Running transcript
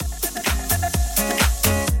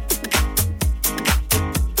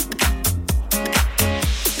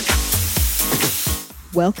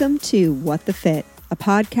Welcome to What the Fit, a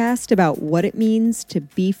podcast about what it means to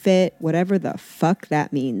be fit, whatever the fuck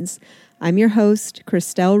that means. I'm your host,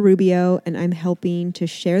 Christelle Rubio, and I'm helping to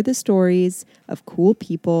share the stories of cool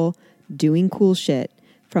people doing cool shit,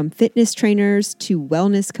 from fitness trainers to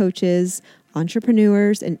wellness coaches,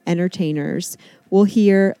 entrepreneurs, and entertainers. We'll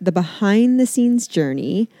hear the behind-the-scenes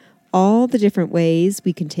journey, all the different ways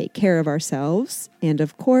we can take care of ourselves, and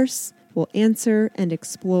of course, we'll answer and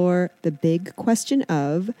explore the big question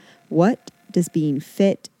of, what does being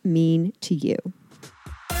fit mean to you?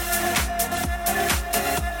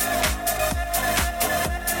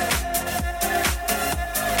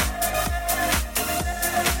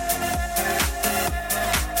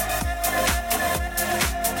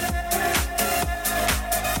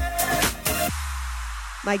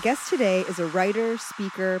 My guest today is a writer,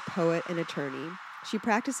 speaker, poet, and attorney. She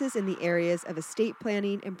practices in the areas of estate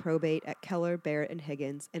planning and probate at Keller, Barrett, and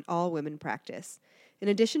Higgins, an all-women practice. In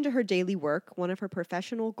addition to her daily work, one of her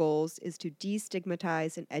professional goals is to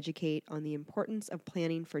destigmatize and educate on the importance of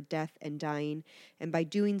planning for death and dying, and by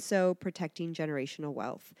doing so, protecting generational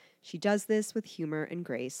wealth. She does this with humor and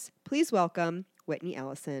grace. Please welcome Whitney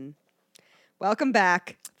Ellison. Welcome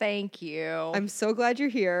back. Thank you. I'm so glad you're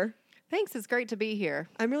here. Thanks. It's great to be here.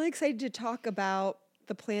 I'm really excited to talk about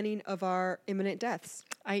the planning of our imminent deaths.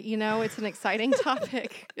 It's an exciting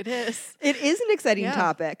topic. It is. It is an exciting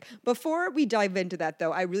topic. Before we dive into that,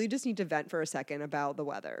 though, I really just need to vent for a second about the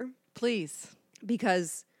weather. Please.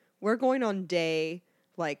 Because we're going on day,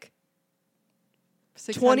 600?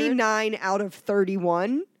 29 out of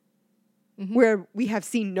 31, where we have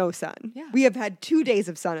seen no sun. Yeah. We have had 2 days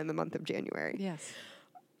of sun in the month of January. Yes.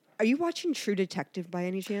 Are you watching True Detective by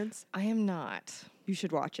any chance? I am not. You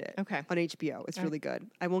should watch it. Okay. On HBO. It's really good.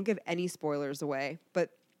 I won't give any spoilers away,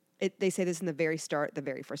 but they say this in the very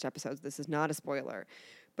first episodes. This is not a spoiler.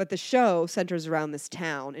 But the show centers around this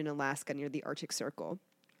town in Alaska near the Arctic Circle.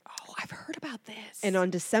 Oh, I've heard about this. And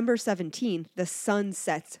on December 17th, the sun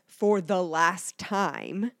sets for the last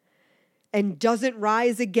time and doesn't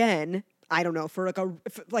rise again. I don't know, for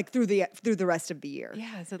through the rest of the year.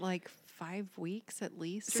 Yeah, is it 5 weeks at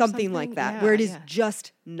least? Or something like that, where it is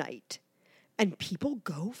just night. And people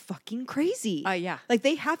go fucking crazy. Yeah.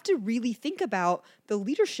 They have to really think about the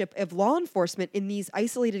leadership of law enforcement in these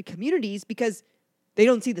isolated communities because they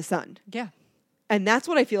don't see the sun. Yeah. And that's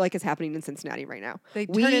what I feel like is happening in Cincinnati right now. They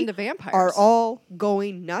turn into vampires. Are all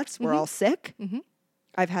going nuts. We're all sick. Mm-hmm.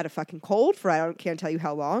 I've had a fucking cold for can't tell you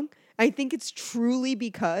how long. I think it's truly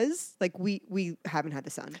because we haven't had the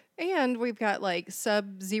sun. And we've got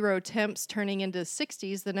sub-zero temps turning into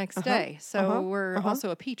 60s the next day. So we're also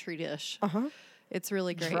a petri dish. It's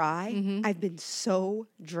really great. Dry. Mm-hmm. I've been so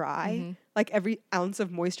dry. Every ounce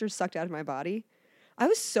of moisture sucked out of my body. I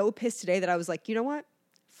was so pissed today that I was like, you know what?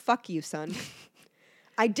 Fuck you, son.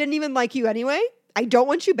 I didn't even like you anyway. I don't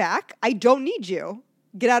want you back. I don't need you.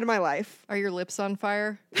 Get out of my life. Are your lips on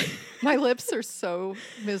fire? My lips are so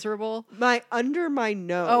miserable. Under my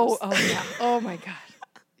nose. Oh yeah. Oh my God.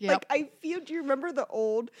 Yep. Do you remember the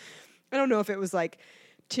old, I don't know if it was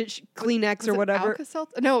Kleenex or whatever.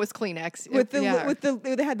 Alka-Seltzer? No, it was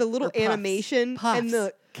Kleenex. They had the little animation and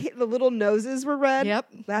the little noses were red. Yep.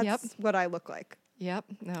 That's what I look like. Yep.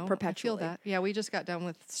 No. Perpetually. I feel that. Yeah, we just got done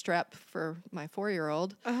with strep for my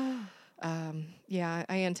 4-year-old. Yeah,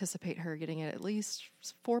 I anticipate her getting it at least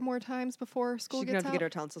 4 more times before school She's gets gonna have out. to get her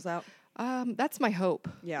tonsils out. That's my hope.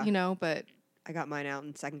 Yeah. But I got mine out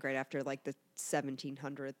in 2nd grade after the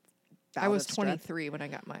 1700th. I was 23 when I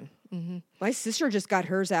got mine. Mm-hmm. My sister just got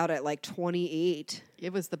hers out at 28.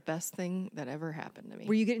 It was the best thing that ever happened to me.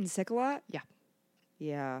 Were you getting sick a lot? Yeah.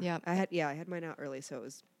 Yeah. Yeah. I had mine out early, so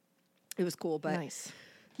it was cool. But nice.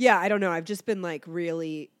 Yeah, I don't know. I've just been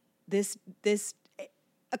really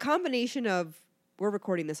a combination of, we're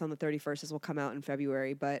recording this on the 31st, this will come out in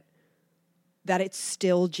February, but that it's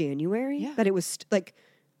still January. Yeah. That it was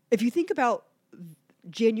if you think about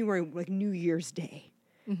January, New Year's Day,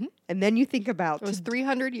 and then you think about it was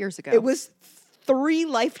 300 years ago. It was 3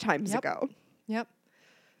 lifetimes ago. Yep.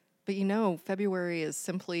 But February is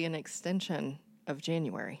simply an extension of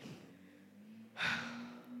January.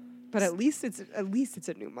 But at least it's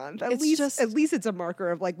a new month. At It's least it's a marker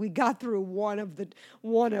of we got through one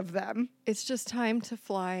of them. It's just time to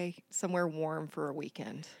fly somewhere warm for a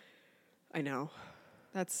weekend. I know.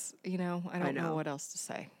 That's I don't know what else to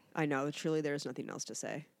say. I know. Truly, there's nothing else to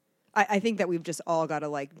say. I think that we've just all got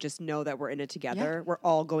to just know that we're in it together. Yeah. We're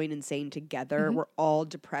all going insane together. Mm-hmm. We're all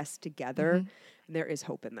depressed together. And there is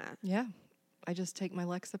hope in that. Yeah. I just take my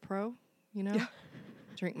Lexapro, Yeah.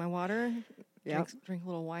 drink my water, Yeah. drink a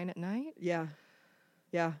little wine at night. Yeah.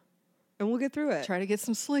 Yeah. And we'll get through it. Try to get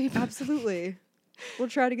some sleep. Absolutely. We'll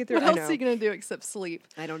try to get through. What else are you going to do except sleep?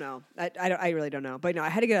 I don't know. I really don't know. But no, I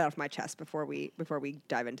had to get it off my chest before we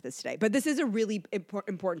dive into this today. But this is a really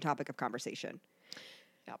important topic of conversation.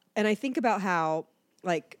 Yep. And I think about how,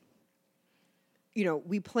 like, you know,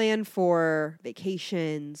 we plan for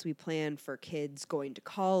vacations, we plan for kids going to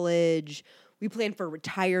college, we plan for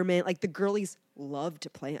retirement. Like, the girlies love to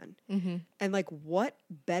plan. Mm-hmm. And, like, what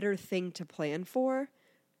better thing to plan for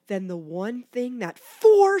than the one thing that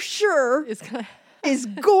for sure is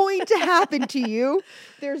going to happen to you?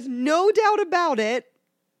 There's no doubt about it.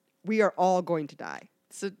 We are all going to die.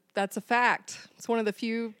 So that's a fact. It's one of the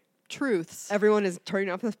few truths. Everyone is turning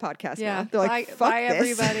off this podcast now. They're like, fuck bye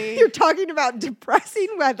this. Everybody. You're talking about depressing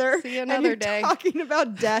weather. See you another day. Talking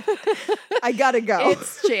about death. I gotta go.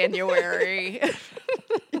 It's January.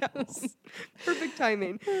 Yes. Perfect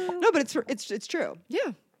timing. No, but it's true.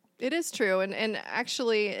 Yeah, it is true. And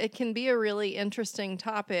actually, it can be a really interesting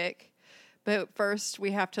topic. But first,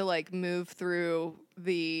 we have to, like, move through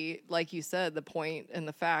like you said, the point and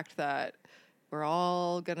the fact that we're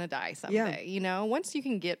all going to die someday. Yeah. You know, once you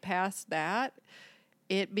can get past that,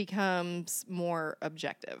 it becomes more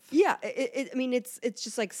objective. Yeah. I mean, it's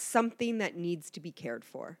just like something that needs to be cared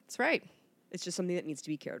for. That's right. It's just something that needs to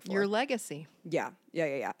be cared for. Your legacy. Yeah.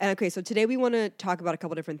 And okay, so today we want to talk about a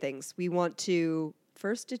couple different things. We want to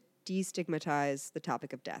first destigmatize the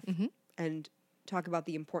topic of death and talk about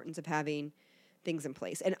the importance of having things in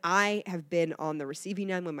place. And I have been on the receiving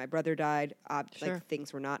end when my brother died. Like,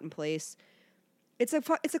 things were not in place. It's a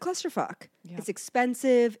clusterfuck. Yeah. It's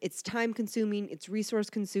expensive. It's time consuming. It's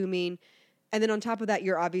resource consuming. And then on top of that,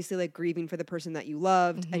 you're obviously, like, grieving for the person that you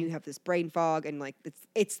loved, and you have this brain fog, and, like,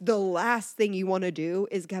 it's the last thing you want to do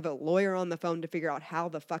is have a lawyer on the phone to figure out how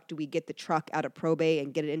the fuck do we get the truck out of probate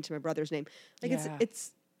and get it into my brother's name. Like, it's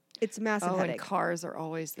a massive headache. And cars are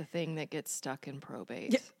always the thing that gets stuck in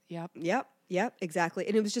probate. Yep, exactly.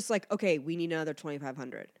 And it was just like, okay, we need another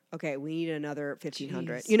 $2,500. Okay, we need another $1,500.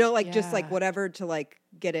 Jeez. You know, like, just like whatever to, like,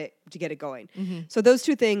 get it going. So those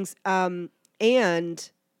two things, and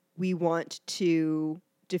we want to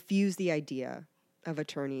diffuse the idea of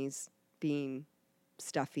attorneys being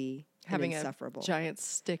stuffy, having and insufferable, a giant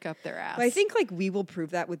stick up their ass. But I think, like, we will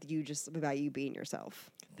prove that with you, just about you being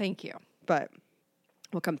yourself. Thank you. But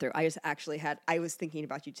we'll come through. I was thinking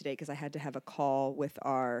about you today because I had to have a call with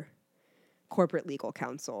our corporate legal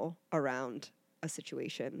counsel around a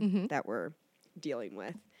situation that we're dealing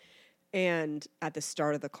with. And at the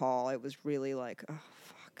start of the call, I was really like, oh,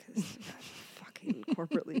 fuck, this fucking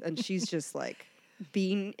corporate legal. And she's just, like,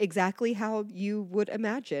 being exactly how you would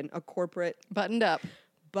imagine a corporate buttoned up,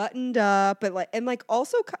 but like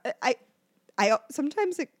also I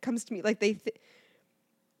sometimes it comes to me like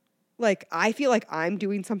like I feel like I'm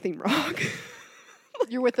doing something wrong.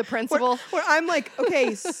 You're with the principal? Where I'm like,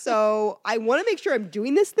 okay, so I want to make sure I'm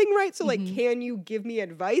doing this thing right. So, like, can you give me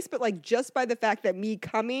advice? But, like, just by the fact that me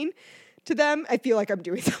coming to them, I feel like I'm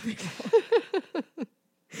doing something wrong.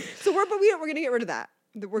 So we're going to get rid of that.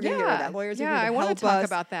 We're going to get rid of that. Lawyers are going to help us. I want to talk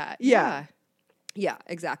about that. Yeah,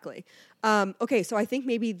 exactly. Okay, so I think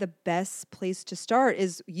maybe the best place to start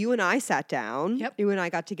is you and I sat down. Yep. You and I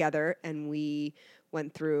got together and we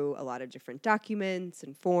went through a lot of different documents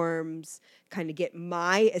and forms, kind of get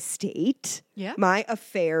my estate, my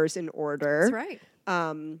affairs in order. That's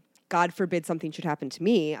right. God forbid something should happen to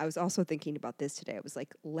me. I was also thinking about this today. I was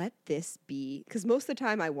like, let this be, because most of the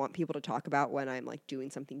time I want people to talk about when I'm, like, doing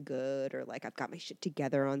something good, or, like, I've got my shit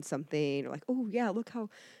together on something, or, like, oh yeah, look how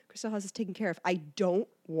Crystal has this taken care of. I don't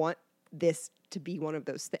want this to be one of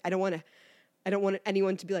those things. I don't want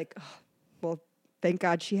anyone to be like, oh, well, thank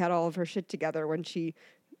God she had all of her shit together when she,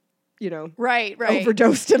 you know, right,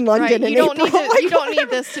 overdosed in London. You don't need you don't need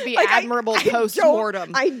this to be like, admirable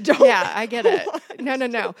post-mortem. I don't. Yeah, I get it.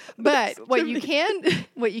 No. But what you can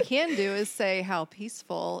do is say how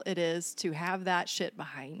peaceful it is to have that shit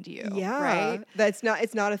behind you. Yeah, right. It's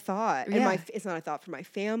not a thought. Yeah. And it's not a thought for my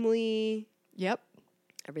family. Yep.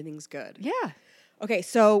 Everything's good. Yeah. Okay,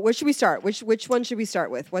 so where should we start? Which one should we start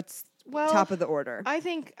with? What's top of the order? I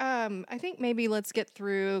think maybe let's get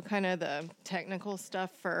through kind of the technical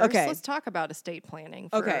stuff first. Okay. Let's talk about estate planning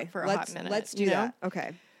for a hot minute. Let's do that.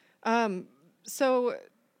 Okay. So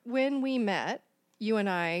when we met, you and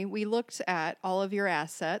I, we looked at all of your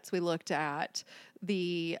assets. We looked at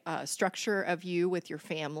the structure of you with your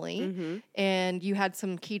family, and you had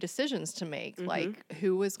some key decisions to make, like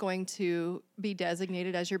who was going to be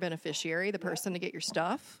designated as your beneficiary, the person to get your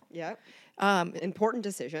stuff. Yep. Important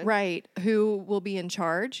decision. Right. Who will be in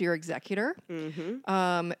charge, your executor.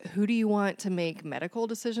 Who do you want to make medical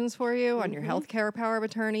decisions for you on your healthcare power of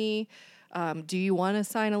attorney? Do you want to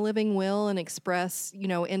sign a living will and express,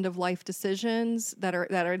 end of life decisions that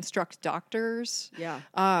instruct doctors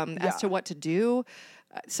as to what to do?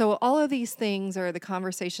 So all of these things are the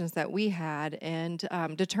conversations that we had and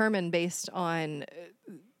determined based on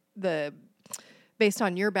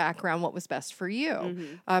your background, what was best for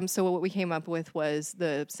you. So what we came up with was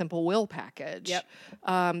the simple will package.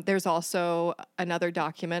 Yep. There's also another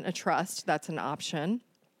document, a trust, that's an option.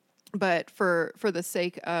 But for the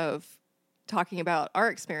sake of talking about our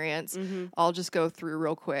experience, I'll just go through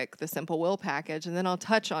real quick the simple will package, and then I'll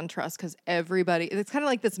touch on trust because it's kind of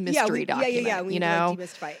like this mystery document. Yeah. We need to like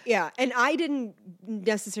demystify it. Yeah, and I didn't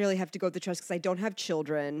necessarily have to go with the trust because I don't have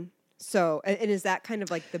children. So, and is that kind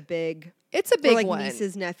of like the big? It's a big one.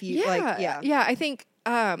 Nieces, nephews. Yeah. I think,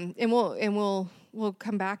 and we'll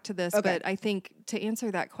come back to this, but I think to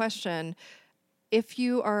answer that question, if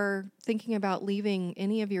you are thinking about leaving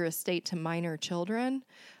any of your estate to minor children,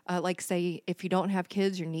 like say if you don't have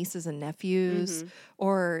kids, your nieces and nephews,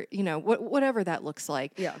 or whatever that looks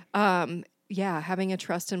like. Having a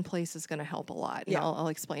trust in place is going to help a lot, and I'll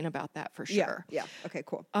explain about that for sure. Yeah. Okay.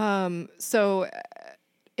 Cool. So,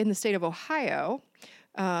 in the state of Ohio,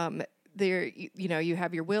 there you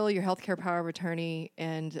have your will, your healthcare power of attorney,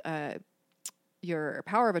 and your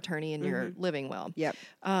power of attorney and your living will. Yep.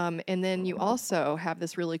 And then you also have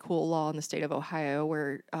this really cool law in the state of Ohio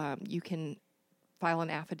where you can file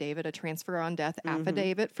an affidavit, a transfer on death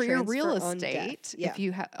affidavit for your real estate. Yeah. If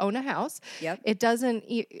you own a house, Yep. It doesn't,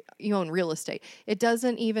 you own real estate. It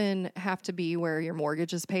doesn't even have to be where your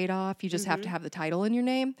mortgage is paid off. You just have to have the title in your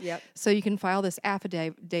name. Yep. So you can file this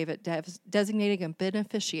affidavit designating a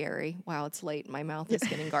beneficiary. Wow, it's late. My mouth is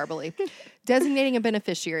getting garbly. Designating a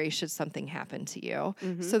beneficiary should something happen to you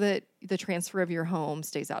so that the transfer of your home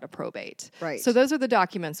stays out of probate. Right. So those are the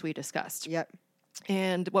documents we discussed. Yep.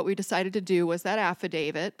 And what we decided to do was that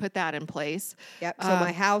affidavit, put that in place. Yep. So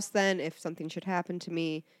my house then, if something should happen to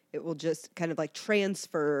me, it will just kind of like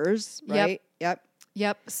transfers, right?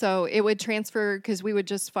 Yep. So it would transfer because we would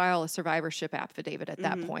just file a survivorship affidavit at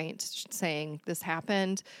that point saying this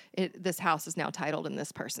happened. This house is now titled in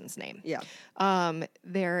this person's name. Yeah.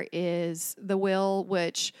 There is the will,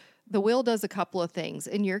 which the will does a couple of things.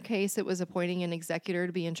 In your case, it was appointing an executor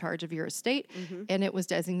to be in charge of your estate, and it was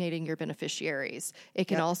designating your beneficiaries. It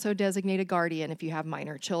can also designate a guardian if you have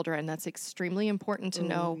minor children. That's extremely important to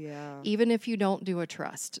know, even if you don't do a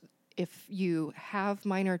trust. If you have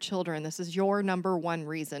minor children, this is your number one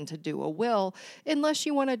reason to do a will, unless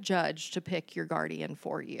you want a judge to pick your guardian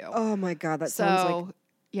for you. Oh my God, that sounds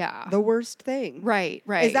like the worst thing. Right.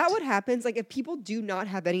 Is that what happens? Like if people do not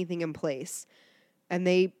have anything in place and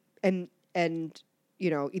they and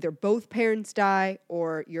either both parents die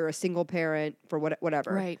or you're a single parent for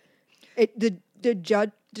whatever. Right. The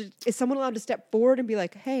judge, is someone allowed to step forward and be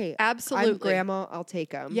like, hey, absolutely, I'm grandma, I'll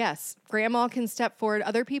take them? Yes. Grandma can step forward.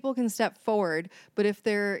 Other people can step forward. But if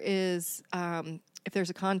there is, if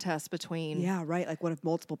there's a contest between. Yeah, right. Like what if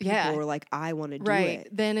multiple people were like, I want to do it? Right.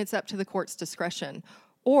 Then it's up to the court's discretion.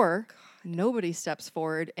 Or nobody steps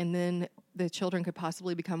forward and then the children could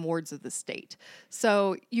possibly become wards of the state.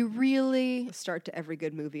 So you really... A start to every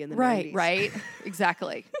good movie in the 90s. Right.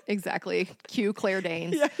 Exactly. Cue Claire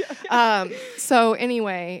Danes. Yeah. So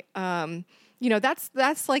anyway,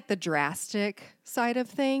 that's like the drastic side of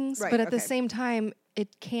things. Right, but at the same time,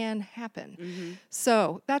 it can happen.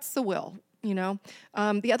 So that's the will.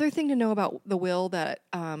 The other thing to know about the will that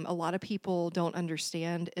a lot of people don't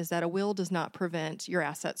understand is that a will does not prevent your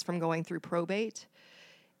assets from going through probate.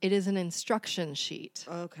 It is an instruction sheet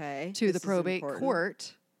to the probate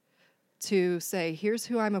court to say, here's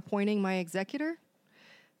who I'm appointing my executor,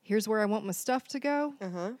 here's where I want my stuff to go,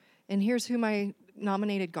 and here's who my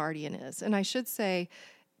nominated guardian is. And I should say,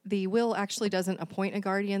 the will actually doesn't appoint a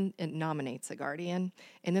guardian, it nominates a guardian,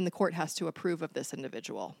 and then the court has to approve of this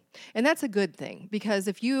individual. And that's a good thing, because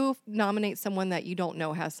if you nominate someone that you don't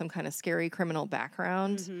know has some kind of scary criminal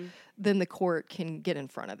background, then the court can get in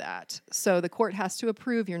front of that. So the court has to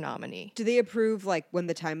approve your nominee. Do they approve like when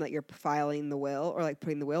the time that you're filing the will or like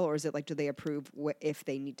putting the will, or is it like, do they approve if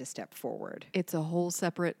they need to step forward? It's a whole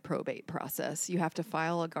separate probate process. You have to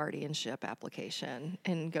file a guardianship application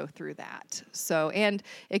and go through that. So, and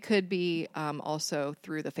it could be also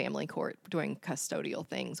through the family court doing custodial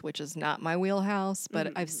things, which is not my wheelhouse,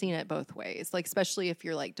 but I've seen it both ways. Like, especially if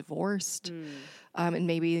you're like divorced, and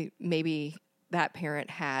maybe that parent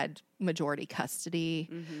had majority custody.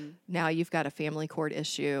 Now you've got a family court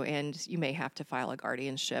issue and you may have to file a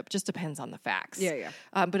guardianship. Just depends on the facts. Yeah.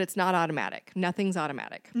 But it's not automatic. Nothing's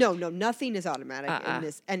automatic. No, nothing is automatic in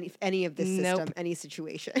this any of this system, any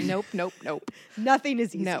situation. Nope. Nothing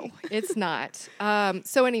is easy. No, it's not.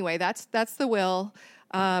 So anyway, that's the will.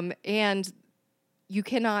 And you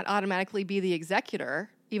cannot automatically be the executor,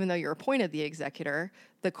 even though you're appointed the executor.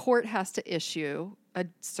 The court has to issue a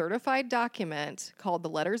certified document called the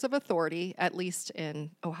Letters of Authority. At least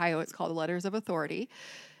in Ohio, it's called the Letters of Authority.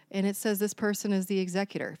 And it says this person is the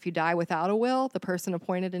executor. If you die without a will, the person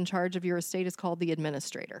appointed in charge of your estate is called the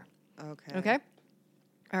administrator. Okay?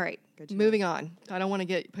 All right. Moving on. I don't want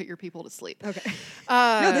to put your people to sleep. Okay.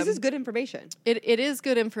 No, this is good information. It is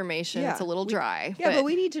good information. Yeah, it's a little dry. But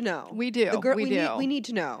we need to know. We do. We need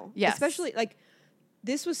to know. Yes. Especially, like,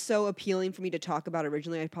 this was so appealing for me to talk about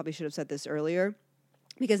originally. I probably should have said this earlier.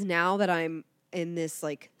 Because now that I'm in this,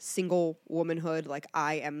 like, single womanhood, like,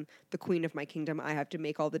 I am the queen of my kingdom. I have to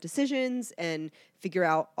make all the decisions and figure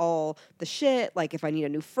out all the shit. Like, if I need a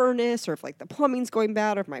new furnace or if, like, the plumbing's going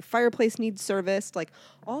bad or if my fireplace needs serviced. Like,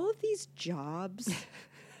 all of these jobs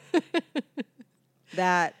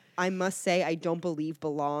that I must say I don't believe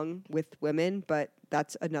belong with women, but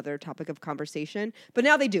that's another topic of conversation. But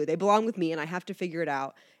now they do. They belong with me, and I have to figure it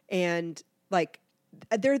out. And, like,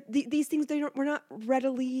 these things we're not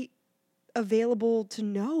readily available to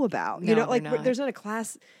know about. No, there's not a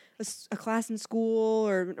class in school,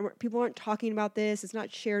 or people aren't talking about this. It's not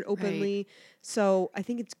shared openly. Right. So I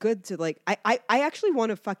think it's good to, like, I actually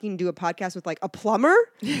want to fucking do a podcast with, like, a plumber.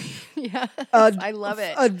 Yeah, I love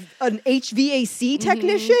it. An HVAC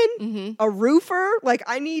technician, a roofer. Like,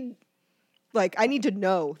 I need to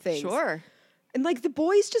know things. Sure. And, like, the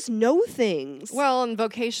boys just know things. Well, and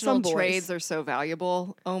vocational trades are so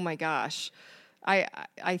valuable. Oh my gosh.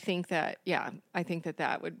 I think that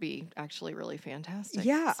that would be actually really fantastic.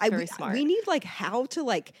 Yeah. It's very smart. We need, like, how to,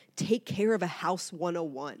 like, take care of a house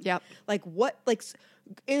 101. Yep. Like, what, like,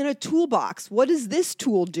 in a toolbox, what does this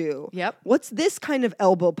tool do? Yep. What's this kind of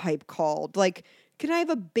elbow pipe called? Like, can I have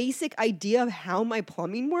a basic idea of how my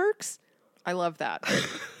plumbing works? I love that.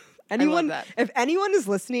 If anyone is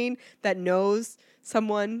listening that knows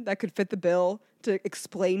someone that could fit the bill to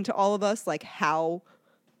explain to all of us, like, how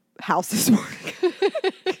houses work.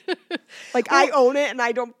 Like, I own it and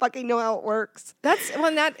I don't fucking know how it works.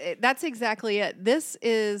 That's exactly it. This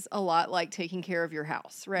is a lot like taking care of your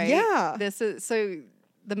house, right? Yeah. So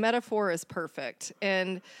the metaphor is perfect.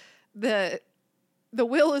 And the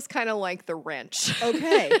will is kind of like the wrench.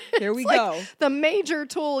 Okay, here we go. Like the major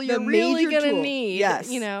tool you're really going to need.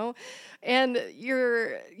 Yes. You know? And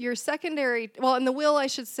your secondary, well, and the will, I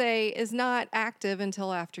should say, is not active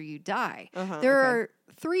until after you die. There are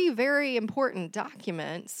 3 very important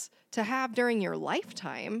documents to have during your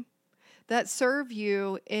lifetime that serve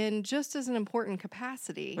you in just as an important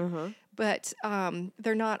capacity, but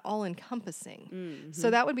they're not all encompassing.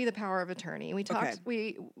 So that would be the power of attorney. We talked.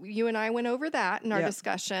 You and I went over that in our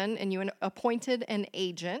discussion, and you appointed an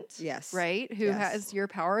agent. Yes, right, who has your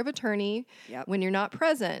power of attorney when you're not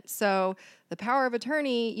present. So the power of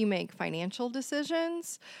attorney, you make financial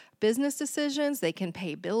decisions, business decisions. They can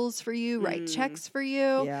pay bills for you, write checks for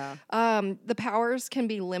you. Yeah. The powers can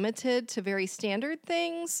be limited to very standard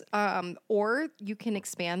things, or you can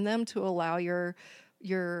expand them to allow your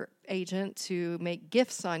agent to make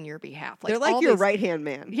gifts on your behalf. They're like your right-hand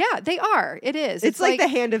man. Yeah, they are. It is. It's like the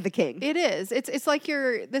hand of the king. It is. It's like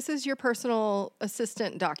this is your personal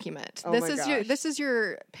assistant document. Oh This is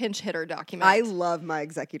your pinch hitter document. I love my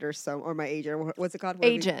executor or my agent. What's it called?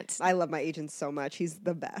 Agent. I love my agent so much. He's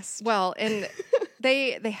the best. Well, and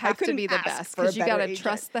they have to be the best because you got to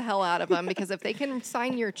trust the hell out of them, because if they can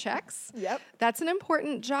sign your checks, that's an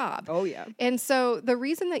important job. Oh, yeah. And so the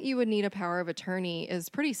reason that you would need a power of attorney is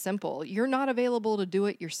pretty simple. You're not available to do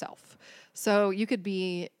it yourself. So you could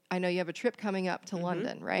be, I know you have a trip coming up to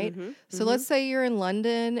London, right? So let's say you're in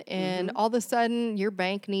London and all of a sudden your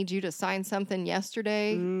bank needs you to sign something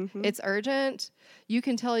yesterday. It's urgent. You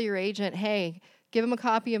can tell your agent, hey, give him a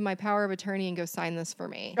copy of my power of attorney and go sign this for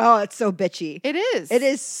me. Oh, it's so bitchy. It is. It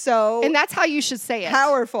is so And that's how you should say it.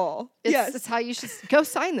 Powerful. Yes. It's how you should go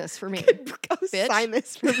sign this for me. Go sign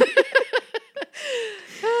this for me.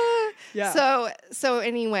 Yeah. So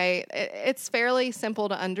anyway, it's fairly simple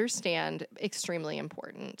to understand, extremely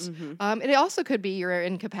important. It also could be you're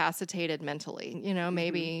incapacitated mentally. You know,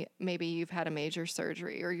 maybe you've had a major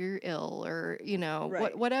surgery or you're ill or, you know,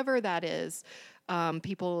 whatever that is,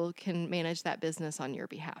 people can manage that business on your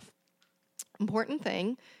behalf. Important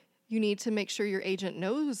thing, you need to make sure your agent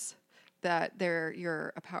knows that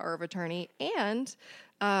you're a power of attorney, and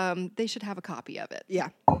they should have a copy of it. Yeah.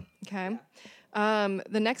 Okay.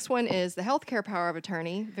 The next one is the healthcare power of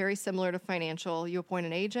attorney. Very similar to financial. You appoint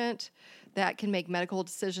an agent that can make medical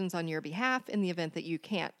decisions on your behalf in the event that you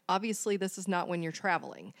can't. Obviously, this is not when you're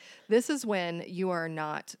traveling. This is when you are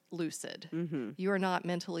not lucid. You are not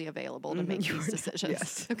mentally available to make these decisions.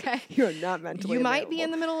 Yes. Okay. You are not mentally You available. might be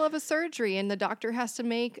in the middle of a surgery and the doctor has to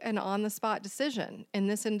make an on-the-spot decision, and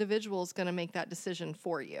this individual is going to make that decision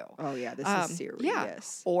for you. Oh, yeah, this is serious. Yeah.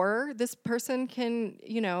 Or this person can,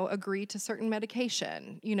 agree to certain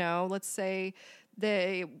medication. Let's say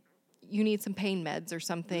you need some pain meds or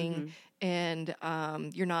something, and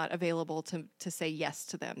you're not available to say yes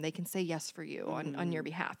to them. They can say yes for you on your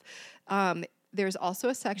behalf. There's also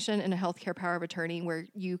a section in a healthcare power of attorney where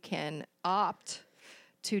you can opt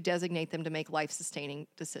to designate them to make life-sustaining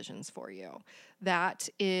decisions for you. That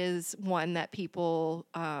is one that people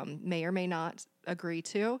may or may not agree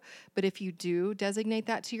to. But if you do designate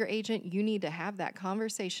that to your agent, you need to have that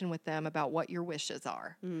conversation with them about what your wishes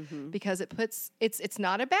are. Because it's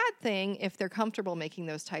not a bad thing if they're comfortable making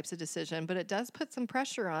those types of decisions, but it does put some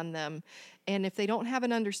pressure on them. And if they don't have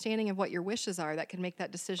an understanding of what your wishes are, that can make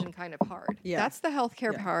that decision kind of hard. Yeah. That's the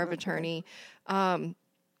healthcare power of attorney.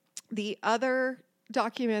 The other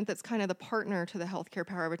document that's kind of the partner to the healthcare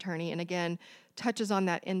power of attorney, and again, touches on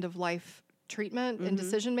that end of life treatment and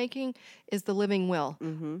decision making, is the living will.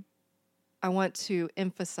 I want to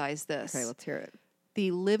emphasize this. Okay, let's hear it.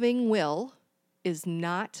 The living will is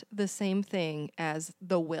not the same thing as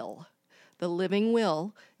the will. The living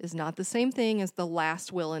will is not the same thing as the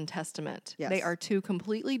last will and testament. Yes. They are two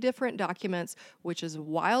completely different documents, which is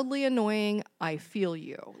wildly annoying. I feel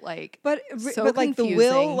you. But so like the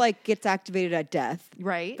will gets activated at death.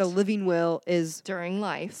 Right. The living will is during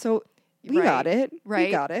life. So we got it. Right.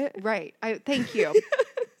 We got it. Right. Thank you.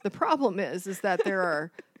 The problem is that there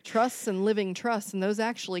are trusts and living trusts, and those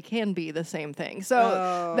actually can be the same thing.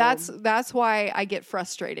 So that's why I get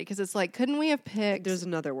frustrated, because it's like, couldn't we have picked There's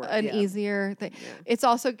another word, easier thing? Yeah. It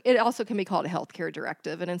also can be called a healthcare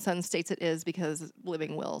directive, and in some states it is, because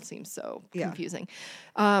living will seems so confusing.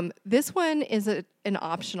 This one is an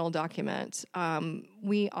optional document.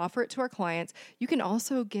 We offer it to our clients. You can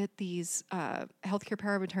also get these healthcare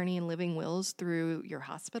power of attorney and living wills through your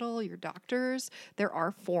hospital, your doctors. There are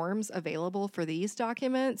forms available for these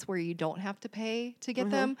documents where you don't have to pay to get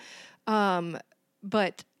them.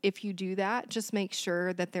 But if you do that, just make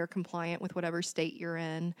sure that they're compliant with whatever state you're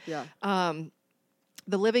in. Yeah.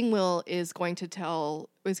 The living will is going to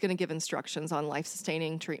give instructions on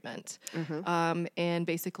life-sustaining treatment. And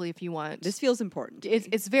basically, if you want... This feels important.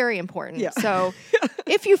 It's very important. Yeah. So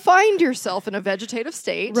if you find yourself in a vegetative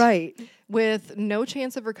state... Right. With no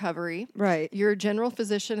chance of recovery... Right. Your general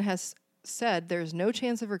physician has said there's no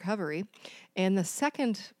chance of recovery, and the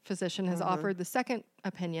second physician has offered the second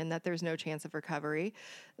opinion that there's no chance of recovery,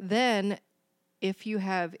 then... If you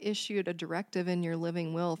have issued a directive in your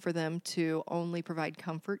living will for them to only provide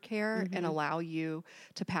comfort care and allow you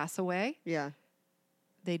to pass away,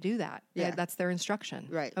 they do that. Yeah. That's their instruction.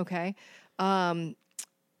 Right. Okay.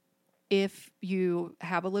 If you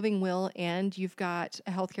have a living will and you've got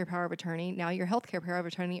a healthcare power of attorney, now your healthcare power of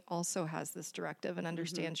attorney also has this directive and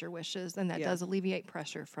understands your wishes, and that does alleviate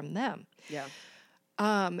pressure from them. Yeah.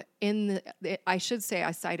 I should say I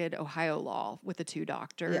cited Ohio law with the two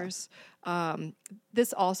doctors.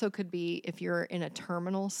 This also could be if you're in a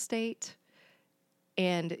terminal state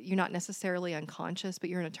and you're not necessarily unconscious, but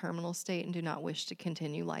you're in a terminal state and do not wish to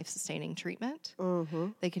continue life-sustaining treatment.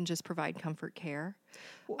 They can just provide comfort care.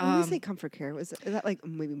 When we say comfort care, is that like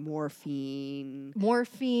maybe morphine?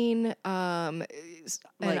 Morphine, an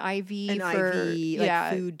IV for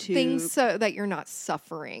IV, food tube, things so that you're not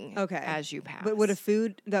suffering as you pass. But would a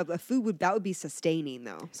food would be sustaining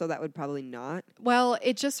though, so that would probably not. Well,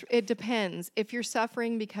 it depends. If you're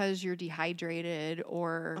suffering because you're dehydrated,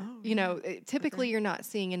 or typically you're not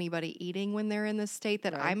seeing anybody eating when they're in this state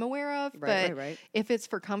that I'm aware of. But if it's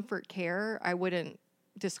for comfort care, I wouldn't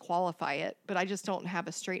disqualify it, but I just don't have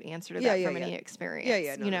a straight answer to that from any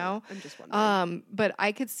experience. No, I'm just wondering. But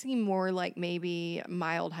I could see more like maybe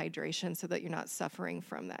mild hydration so that you're not suffering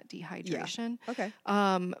from that dehydration. Yeah. Okay.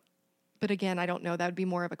 But again, I don't know. That would be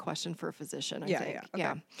more of a question for a physician, I think.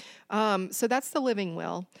 Okay. Yeah. So that's the living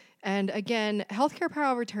will. And again, healthcare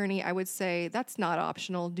power of attorney, I would say that's not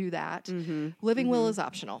optional. Do that. Living will is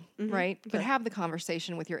optional, right? But have the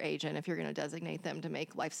conversation with your agent if you're going to designate them to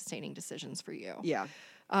make life-sustaining decisions for you. Yeah.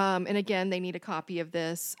 And again, they need a copy of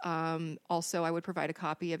this. Also, I would provide a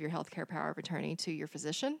copy of your healthcare power of attorney to your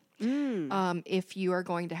physician. If you are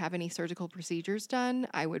going to have any surgical procedures done,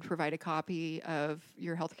 I would provide a copy of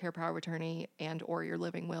your healthcare power of attorney and or your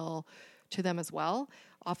living will to them as well.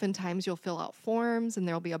 Oftentimes you'll fill out forms and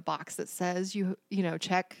there'll be a box that says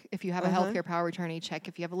check if you have a healthcare power of attorney, check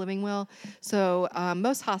if you have a living will. So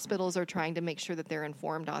most hospitals are trying to make sure that they're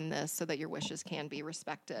informed on this so that your wishes can be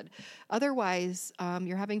respected. Otherwise,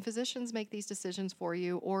 you're having physicians make these decisions for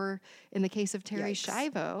you, or in the case of Terry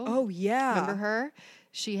Schiavo. Oh, yeah. Remember her?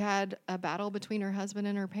 She had a battle between her husband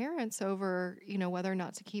and her parents over, whether or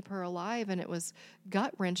not to keep her alive, and it was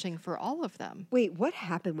gut-wrenching for all of them. Wait, what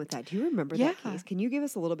happened with that? Do you remember that case? Can you give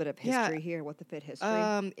us a little bit of history here? What the fit history?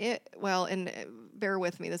 Bear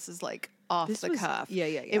with me. This is like off the cuff. Yeah.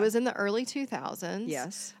 It was in the early 2000s.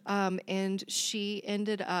 Yes. And she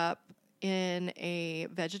ended up in a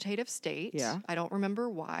vegetative state. Yeah. I don't remember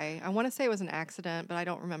why. I want to say it was an accident, but I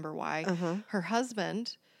don't remember why. Her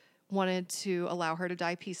husband wanted to allow her to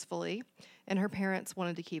die peacefully, and her parents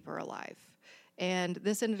wanted to keep her alive. And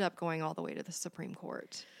this ended up going all the way to the Supreme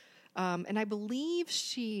Court. And I believe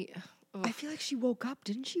she... I feel like she woke up,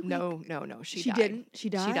 didn't she? No. She died. Didn't? She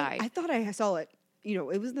died? She died. I thought I saw it.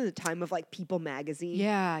 It was in the time of like People magazine.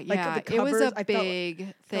 Yeah. The covers, it was a big thing.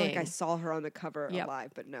 I felt like I saw her on the cover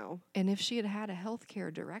alive, but no. And if she had had a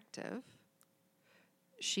healthcare directive,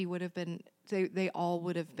 she would have been... They all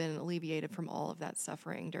would have been alleviated from all of that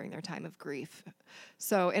suffering during their time of grief.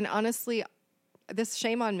 So, and honestly,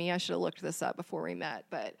 shame on me, I should have looked this up before we met,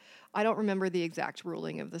 but I don't remember the exact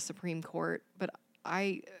ruling of the Supreme Court, but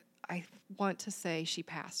I want to say she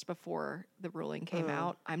passed before the ruling came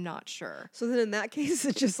out. I'm not sure. So then in that case,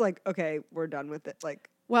 it's just like, okay, we're done with it. Like,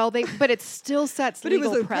 well, but it still sets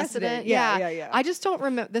legal it was precedent. Yeah. I just don't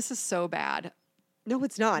remember. This is so bad. No,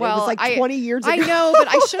 it's not. Well, it was like 20 years ago. I know, but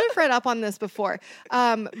I should have read up on this before.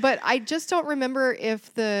 But I just don't remember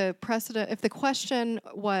if the question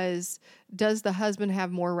was, does the husband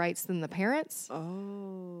have more rights than the parents?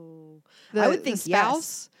 Oh. I would think the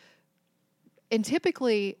spouse. Yes. And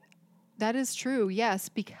typically, that is true, yes,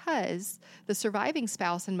 because the surviving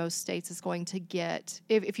spouse in most states is going to get,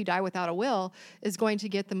 if you die without a will, is going to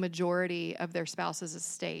get the majority of their spouse's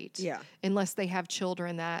estate. Yeah. Unless they have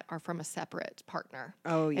children that are from a separate partner.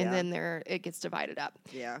 Oh, yeah. And then it gets divided up.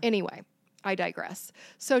 Yeah. Anyway, I digress.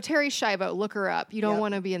 So Terry Schiavo, look her up. You don't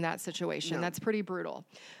want to be in that situation. No. That's pretty brutal.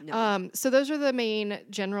 No. So those are the main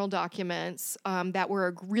general documents that were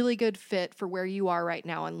a really good fit for where you are right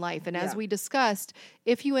now in life. And as we discussed,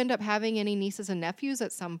 if you end up having any nieces and nephews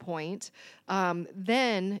at some point,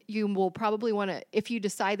 then you will probably want to, if you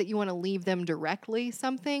decide that you want to leave them directly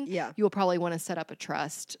something, you will probably want to set up a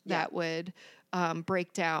trust that would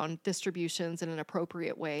break down distributions in an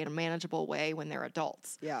appropriate way, in a manageable way when they're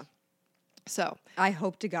adults. Yeah. So I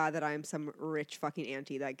hope to God that I'm some rich fucking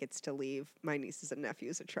auntie that gets to leave my nieces and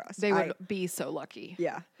nephews a trust. They would be so lucky.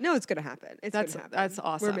 Yeah. No, it's going to happen. That's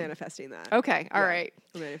awesome. We're manifesting that. Okay. All right.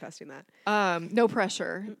 We're manifesting that. No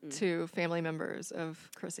pressure to family members of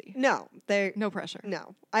Chrissy. No, no pressure.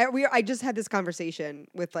 No. I just had this conversation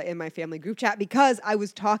with in my family group chat because I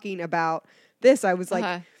was talking about this. I was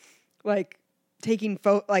like taking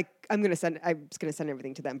I was going to send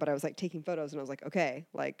everything to them, but I was like taking photos and I was like, okay,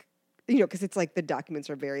 like, because it's like the documents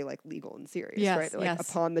are very like legal and serious, right? Like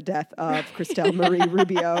upon the death of Christelle Marie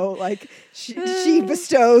Rubio, like she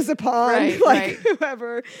bestows upon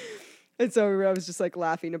whoever. And so I was just like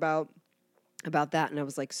laughing about that. And I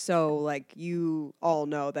was like, so like you all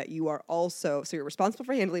know that you are also, so you're responsible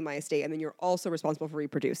for handling my estate and then you're also responsible for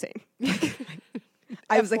reproducing.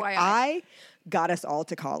 I was like, I got us all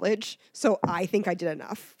to college, so I think I did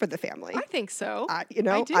enough for the family. I think so. I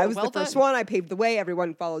was the first one. I paved the way.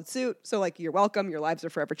 Everyone followed suit. So, like, you're welcome. Your lives are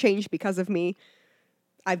forever changed because of me.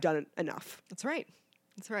 I've done enough. That's right.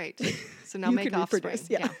 So now make offspring.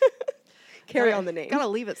 Yeah. Carry on the name. Gotta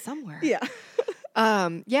leave it somewhere.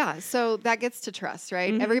 Yeah. So that gets to trust,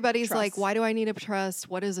 right? Mm-hmm. Everybody's like, why do I need a trust?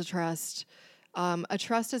 What is a trust? A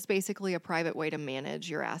trust is basically a private way to manage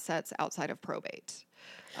your assets outside of probate.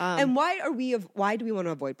 And why do we want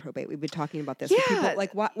to avoid probate? We've been talking about this. With people.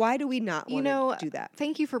 Like, why do we not want to do that?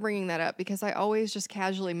 Thank you for bringing that up because I always just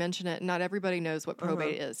casually mention it. And not everybody knows what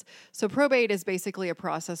probate is. So probate is basically a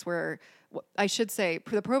process where, I should say,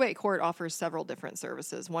 the probate court offers several different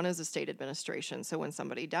services. One is estate administration. So when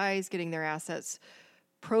somebody dies, getting their assets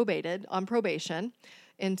probated on probation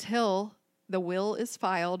until the will is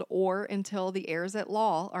filed or until the heirs at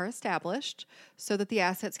law are established so that the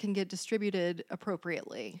assets can get distributed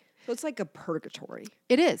appropriately. So it's like a purgatory.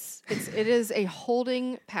 It is. It is a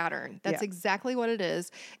holding pattern. That's exactly what it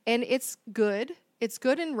is. And it's good. It's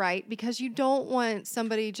good and right because you don't want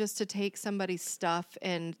somebody just to take somebody's stuff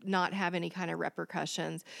and not have any kind of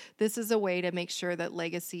repercussions. This is a way to make sure that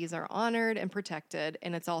legacies are honored and protected,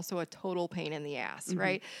 and it's also a total pain in the ass,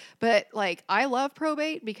 right? But like, I love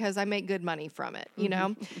probate because I make good money from it, you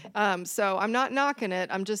know? So I'm not knocking it.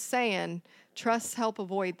 I'm just saying trusts help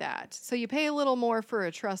avoid that. So you pay a little more for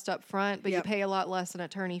a trust up front, but you pay a lot less in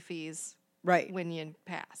attorney fees. Right. When you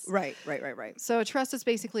pass. Right. So a trust is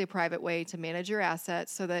basically a private way to manage your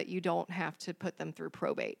assets so that you don't have to put them through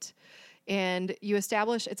probate. And you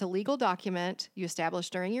establish, it's a legal document you establish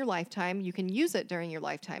during your lifetime. You can use it during your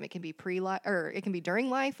lifetime. It can be it can be during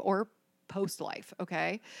life or post-life,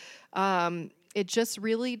 okay? It just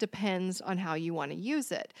really depends on how you want to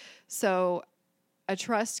use it. So a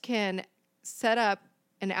trust can set up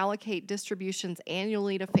and allocate distributions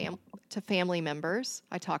annually to family members.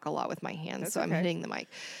 I talk a lot with my hands, I'm hitting the mic.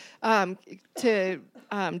 To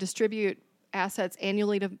distribute assets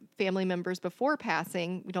annually to family members before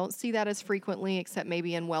passing. We don't see that as frequently, except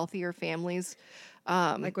maybe in wealthier families.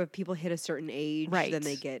 Like when people hit a certain age, then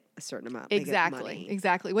they get a certain amount.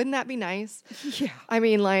 Exactly. Wouldn't that be nice? Yeah. I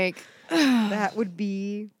mean, like... that would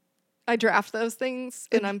be... I draft those things,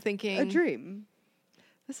 and I'm thinking... a dream.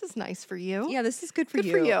 This is nice for you. Yeah, this is good for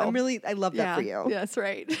you. I love that for you. Yes,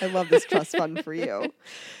 right. I love this trust fund for you.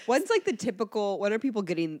 When's like the typical, when are people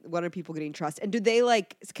getting trust? And do they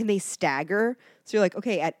can they stagger? So you're like,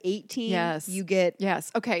 okay, at 18, you get...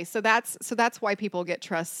 Yes. Okay. So that's why people get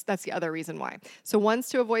trusts. That's the other reason why. So one's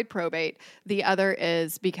to avoid probate. The other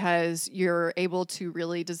is because you're able to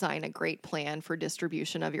really design a great plan for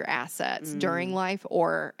distribution of your assets during life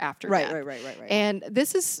or after death. Right. And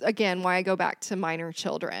this is, again, why I go back to minor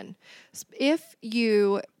children. If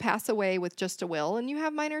you pass away with just a will and you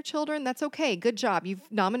have minor children, that's okay. Good job.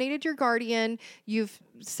 You've nominated your guardian. You've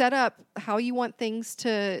set up how you want things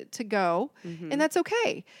to go, and that's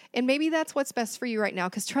okay. And maybe that's what's best for you right now,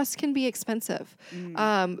 because trusts can be expensive.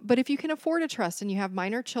 But if you can afford a trust and you have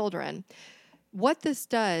minor children, what this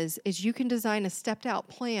does is you can design a stepped-out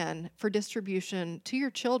plan for distribution to your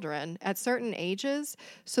children at certain ages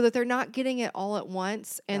so that they're not getting it all at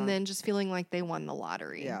once and then just feeling like they won the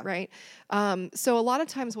lottery, right? So a lot of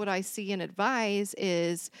times what I see and advise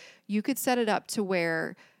is you could set it up to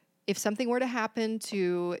where if something were to happen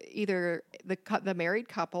to either the married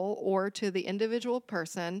couple or to the individual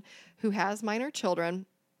person who has minor children,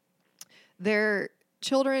 their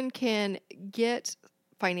children can get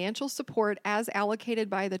financial support as allocated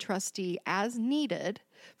by the trustee as needed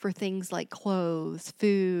for things like clothes,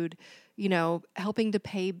 food, helping to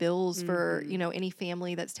pay bills for, any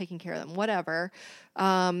family that's taking care of them, whatever,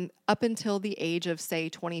 up until the age of, say,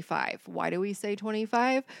 25. Why do we say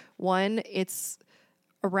 25? One, it's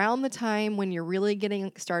around the time when you're really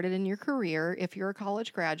getting started in your career, if you're a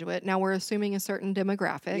college graduate. Now, we're assuming a certain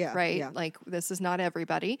demographic, right? Yeah. Like, this is not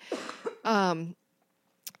everybody.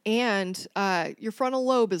 And your frontal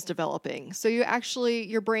lobe is developing. So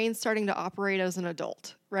your brain's starting to operate as an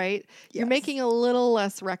adult, right? Yes. You're making a little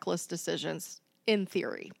less reckless decisions, in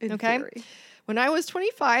theory. In theory. When I was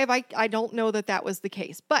 25, I don't know that was the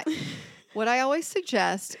case. But what I always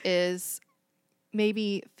suggest is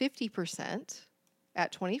maybe 50% at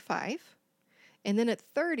 25, and then at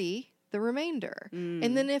 30, the remainder.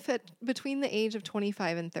 And then if between the age of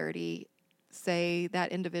 25 and 30, say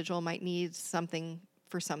that individual might need something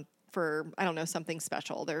for I don't know, something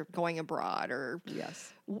special. They're going abroad, or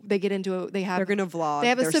they get into they're going to vlog. They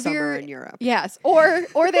have a severe summer in Europe. Yes, or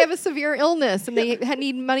they have a severe illness and they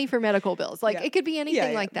need money for medical bills. It could be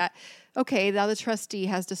anything like that. Okay, now the trustee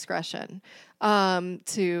has discretion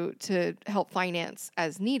to help finance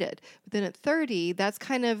as needed. But then at 30, that's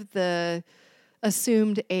kind of the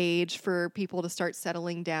assumed age for people to start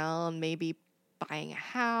settling down, maybe buying a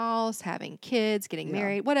house, having kids, getting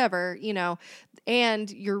married, whatever, and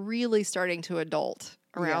you're really starting to adult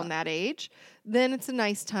around that age, then it's a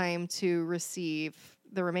nice time to receive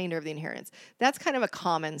the remainder of the inheritance. That's kind of a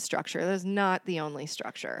common structure. That's not the only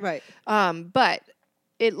structure. Right. But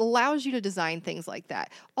it allows you to design things like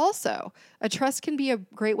that. Also, a trust can be a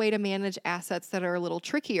great way to manage assets that are a little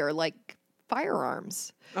trickier, like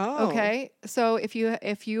firearms. Oh. Okay. So if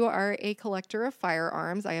you are a collector of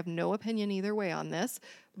firearms, I have no opinion either way on this,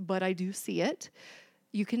 but I do see it.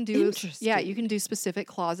 You can do specific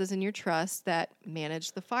clauses in your trust that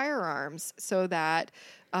manage the firearms so that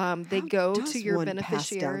they go to your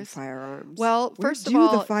beneficiaries. Pass down firearms? Well, first of all,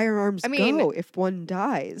 where do the firearms go if one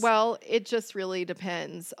dies? Well, it just really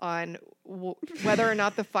depends on whether or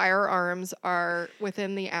not the firearms are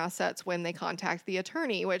within the assets when they contact the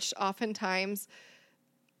attorney, which oftentimes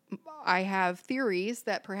I have theories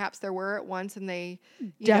that perhaps there were at once and they,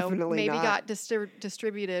 Definitely maybe not. got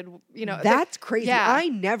distributed, That's crazy. Yeah. I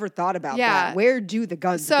never thought about Yeah. that. Where do the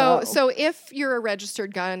guns go? So if you're a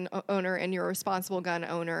registered gun owner and you're a responsible gun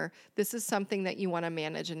owner, this is something that you want to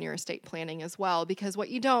manage in your estate planning as well, because what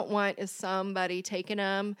you don't want is somebody taking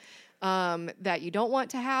them that you don't want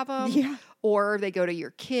to have them. Yeah. Or they go to your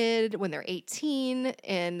kid when they're 18,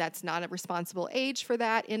 and that's not a responsible age for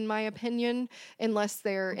that, in my opinion, unless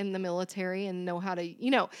they're in the military and know how to,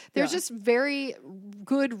 there's just very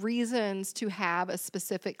good reasons to have a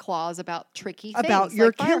specific clause about tricky things. About your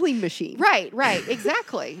like killing machine. Right,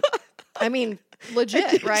 exactly. I mean,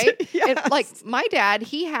 legit, right? Yes. And like my dad,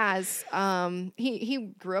 he has,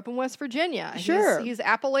 he grew up in West Virginia. Sure. He's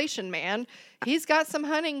Appalachian man. He's got some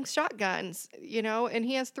hunting shotguns, and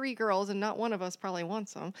he has 3 girls, and not one of us probably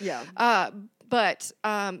wants them. Yeah. But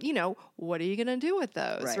what are you going to do with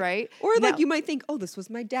those, right? Or like you might think, oh, this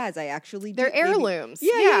was my dad's. I actually They're heirlooms.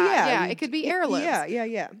 Yeah. It could be heirlooms.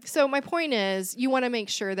 Yeah. So my point is, you want to make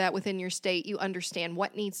sure that within your state, you understand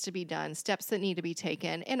what needs to be done, steps that need to be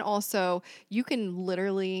taken, and also you can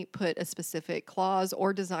literally put a specific clause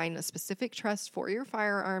or design a specific trust for your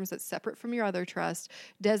firearms that's separate from your other trust,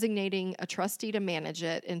 designating a trustee to manage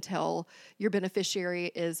it until your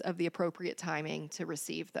beneficiary is of the appropriate timing to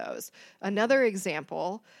receive those. Another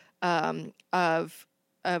example of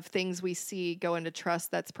things we see go into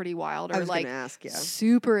trust that's pretty wild are like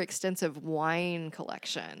super extensive wine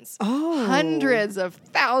collections. Oh. Hundreds of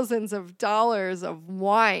thousands of dollars of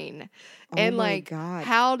wine. And God.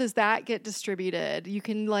 How does that get distributed? You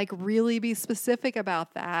can really be specific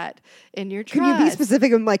about that in your trust. Can you be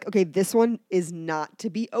specific? I'm like, okay, this one is not to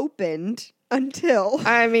be opened until.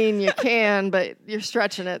 I mean, you can, but you're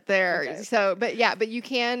stretching it there. Okay. So, but you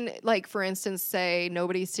can, for instance, say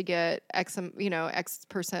nobody's to get X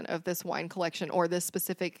percent of this wine collection or this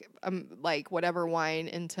specific, whatever wine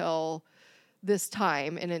until this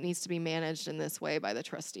time, and it needs to be managed in this way by the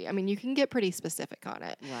trustee. I mean, you can get pretty specific on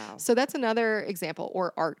it. Wow. So that's another example.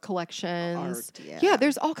 Or art collections. Yeah,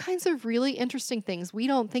 there's all kinds of really interesting things we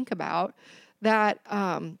don't think about that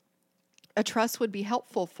a trust would be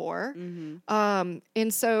helpful for. Mm-hmm.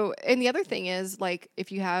 And the other thing is,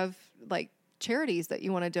 if you have charities that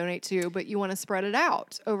you want to donate to, but you want to spread it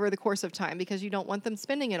out over the course of time because you don't want them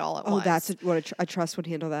spending it all at once. Oh, that's what a trust would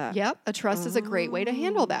handle that. Yep. A trust is a great way to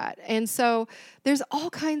handle that. And so there's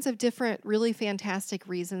all kinds of different, really fantastic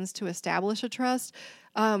reasons to establish a trust.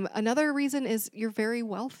 Another reason is you're very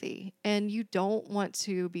wealthy and you don't want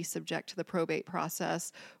to be subject to the probate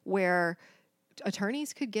process where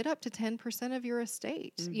attorneys could get up to 10% of your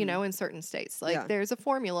estate, in certain states. There's a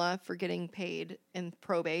formula for getting paid in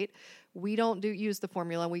probate. We don't use the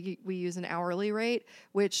formula. We use an hourly rate,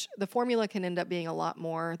 which the formula can end up being a lot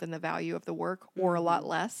more than the value of the work or a lot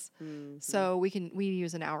less. Mm-hmm. So we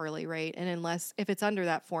use an hourly rate. And if it's under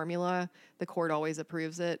that formula, the court always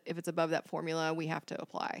approves it. If it's above that formula, we have to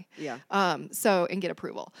apply. Yeah. And get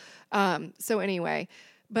approval. Anyway,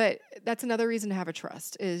 but that's another reason to have a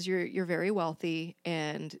trust is you're very wealthy.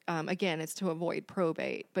 And again, it's to avoid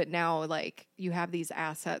probate. But now you have these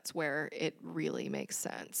assets where it really makes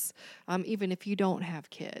sense. Even if you don't have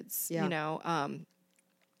kids, so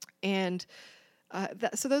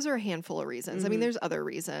those are a handful of reasons. Mm-hmm. I mean, there's other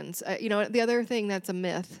reasons. The other thing that's a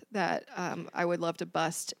myth that I would love to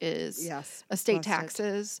bust is estate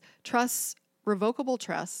taxes, trusts, revocable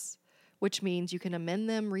trusts, which means you can amend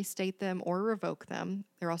them, restate them, or revoke them.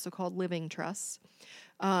 They're also called living trusts.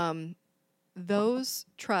 Those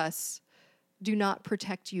trusts do not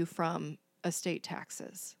protect you from estate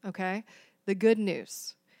taxes, okay? The good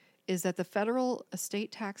news is that the federal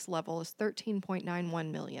estate tax level is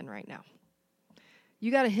 $13.91 million right now.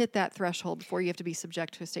 You got to hit that threshold before you have to be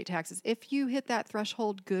subject to estate taxes. If you hit that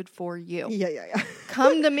threshold, good for you. Yeah.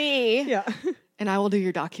 Come to me. Yeah. And I will do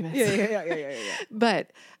your documents. Yeah.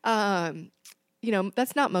 But,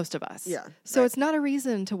 that's not most of us. Yeah. So It's not a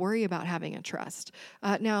reason to worry about having a trust.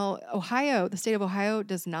 Now, the state of Ohio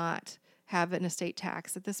does not have an estate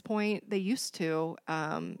tax at this point. They used to.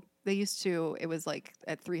 It was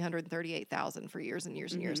at $338,000 for years and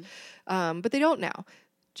years and years. But they don't now.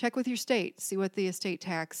 Check with your state. See what the estate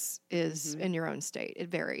tax is in your own state. It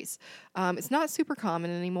varies. It's not super common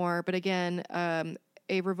anymore. But again,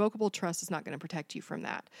 a revocable trust is not going to protect you from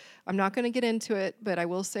that. I'm not going to get into it, but I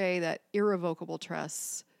will say that irrevocable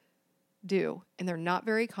trusts do, and they're not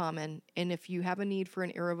very common. And if you have a need for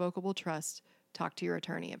an irrevocable trust, talk to your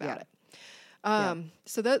attorney about it.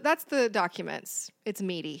 So that's the documents. It's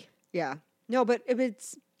meaty. Yeah. No, but if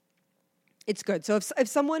it's good. So if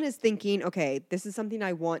someone is thinking, okay, this is something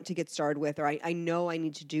I want to get started with, or I know I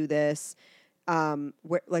need to do this,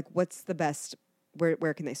 what's the best,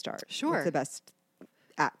 where can they start? Sure. What's the best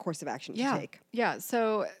course of action to take? Yeah.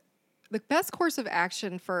 So the best course of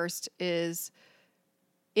action first is,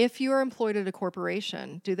 if you are employed at a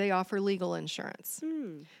corporation, do they offer legal insurance?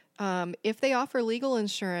 If they offer legal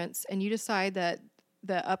insurance and you decide that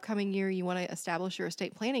the upcoming year you want to establish your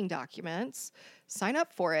estate planning documents, sign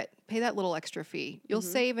up for it. Pay that little extra fee. You'll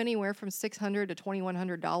save anywhere from $600 to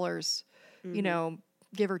 $2,100, you know,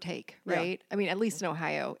 give or take, right? I mean, at least in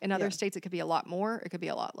Ohio. In other states, it could be a lot more. It could be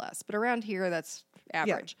a lot less. But around here, that's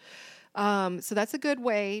average. So that's a good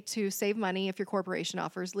way to save money if your corporation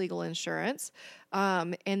offers legal insurance.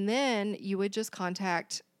 And then you would just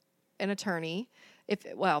contact an attorney.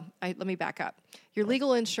 Let me back up. Your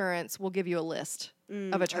legal insurance will give you a list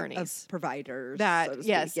of attorneys. Of providers.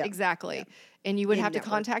 Yes, exactly. Yeah. And you would have to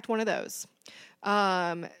contact one of those.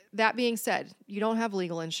 That being said, you don't have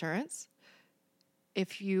legal insurance.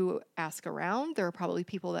 If you ask around, there are probably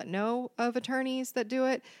people that know of attorneys that do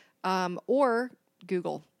it, or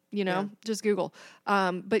Google. Just Google.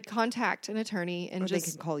 But contact an attorney and they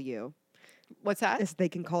can call you. What's that? Yes, they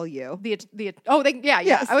can call you. Yes.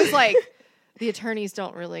 I was like, the attorneys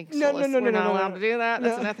don't really. We're not allowed to do that.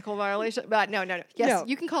 That's an ethical violation. But no. Yes,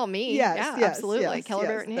 you can call me. Yes, absolutely. Yes, Keller,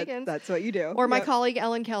 Barrett, and Higgins. That's what you do. Or my colleague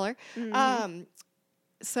Ellen Keller.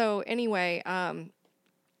 So anyway,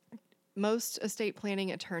 most estate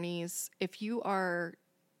planning attorneys, if you are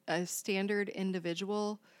a standard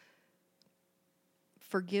individual,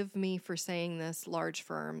 forgive me for saying this, large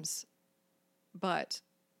firms, but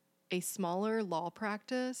a smaller law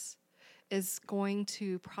practice is going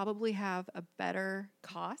to probably have a better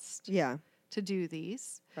cost to do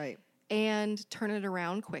these. Right. And turn it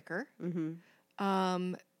around quicker.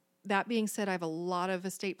 That being said, I have a lot of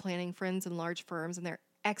estate planning friends in large firms, and they're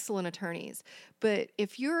excellent attorneys. But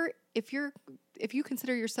if you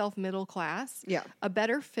consider yourself middle class, a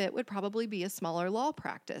better fit would probably be a smaller law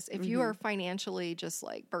practice. If you are financially just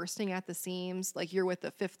like bursting at the seams, like you're with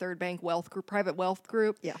the Fifth Third Bank wealth group, private wealth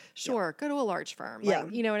group, go to a large firm.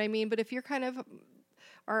 Like, you know what I mean? But if you're kind of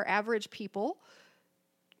our average people,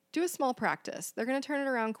 do a small practice. They're going to turn it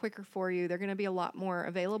around quicker for you. They're going to be a lot more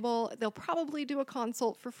available. They'll probably do a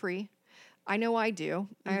consult for free. I know I do.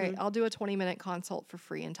 I'll do a 20-minute consult for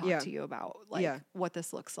free and talk to you about what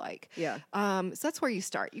this looks like. So that's where you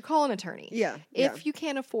start. You call an attorney. If you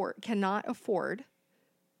cannot afford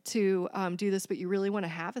to do this, but you really want to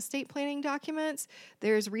have estate planning documents,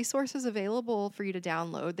 there's resources available for you to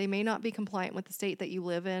download. They may not be compliant with the state that you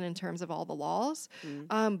live in terms of all the laws,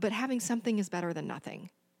 but having something is better than nothing.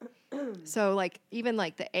 So even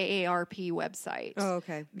the AARP website. Oh,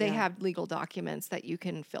 okay. They have legal documents that you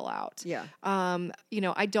can fill out. Yeah.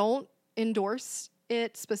 I don't endorse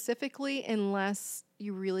it specifically unless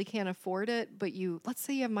you really can't afford it, but let's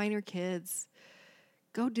say you have minor kids,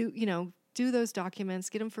 go do those documents,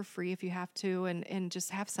 get them for free if you have to, and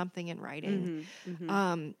just have something in writing.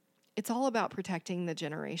 It's all about protecting the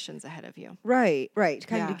generations ahead of you. Right.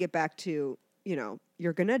 Kind of to get back to,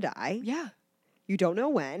 you're going to die. Yeah. You don't know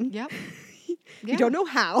when. Yep. You don't know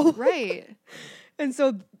how. Right. And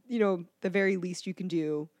so, the very least you can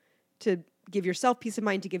do to give yourself peace of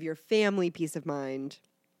mind, to give your family peace of mind.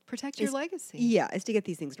 Protect your legacy. Yeah, is to get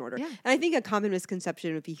these things in order. Yeah. And I think a common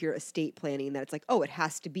misconception if you hear estate planning, that it's like, oh, it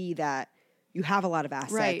has to be that you have a lot of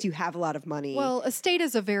assets, you have a lot of money. Well, estate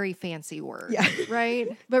is a very fancy word, right?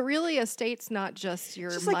 But really, estate's not just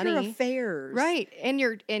your just money, like your affairs, right? And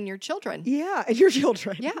your children, and your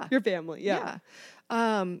children, your family,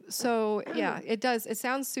 So it does. It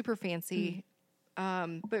sounds super fancy,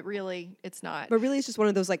 but really, it's not. But really, it's just one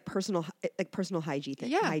of those personal hygiene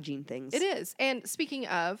things. It is. And speaking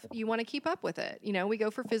of, you want to keep up with it. We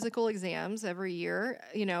go for physical exams every year.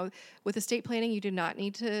 With estate planning, you do not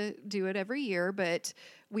need to do it every year, but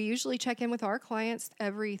we usually check in with our clients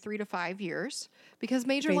every 3 to 5 years because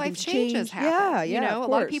major life changes happen. A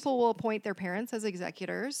lot of people will appoint their parents as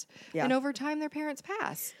executors, and over time, their parents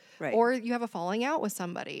pass. Right. Or you have a falling out with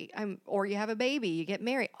somebody, or you have a baby, you get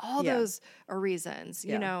married. All those are reasons,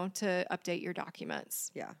 to update your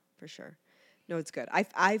documents. Yeah, for sure. No, it's good.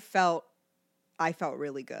 I felt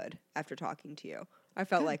really good after talking to you. I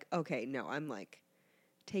felt like, okay, no, I'm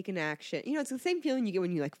taking action. It's the same feeling you get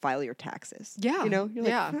when you file your taxes. Yeah. You're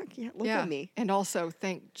like, fuck yeah, look at me. And also,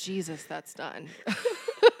 thank Jesus that's done.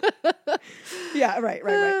 Yeah, right.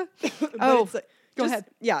 Go ahead.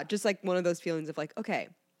 Yeah, just one of those feelings of okay,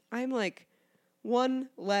 I'm one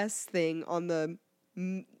less thing on the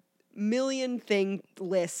million thing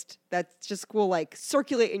list that's just will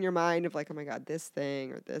circulate in your mind of oh my God, this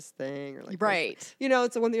thing or this thing or right. This.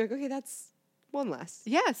 It's the one thing you're okay, that's One less.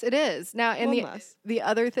 Yes, it is. Now, and the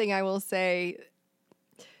other thing I will say,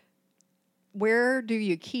 where do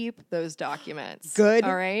you keep those documents? Good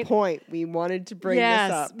All right? point. We wanted to bring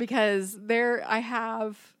this up. Yes, because I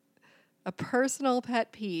have a personal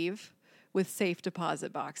pet peeve with safe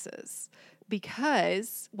deposit boxes.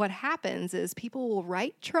 Because what happens is people will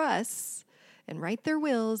write trusts and write their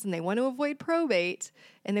wills, and they want to avoid probate,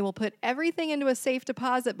 and they will put everything into a safe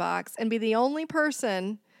deposit box and be the only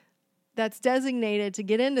person that's designated to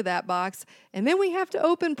get into that box. And then we have to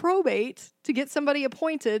open probate to get somebody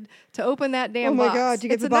appointed to open that damn box. Oh my God, to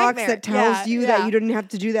get It's the a box nightmare. that tells you that you didn't have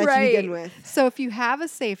to do that to begin with. So if you have a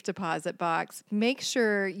safe deposit box, make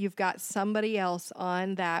sure you've got somebody else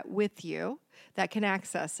on that with you that can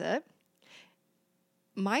access it.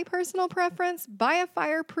 My personal preference, buy a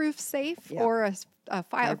fireproof safe or a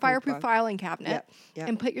fireproof filing cabinet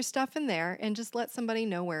and put your stuff in there and just let somebody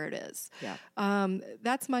know where it is.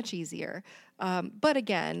 That's much easier. But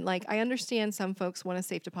again, like I understand some folks want a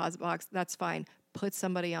safe deposit box. That's fine. Put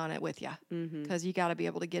somebody on it with you because you got to be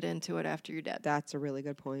able to get into it after you're dead. That's a really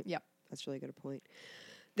good point. Yep. That's a really good point.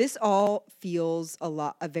 This all feels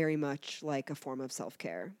very much like a form of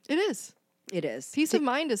self-care. It is. It is. Peace of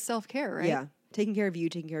mind is self-care, right? Yeah. Taking care of you,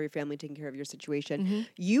 taking care of your family, taking care of your situation.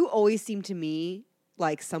 You always seem to me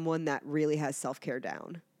like someone that really has self-care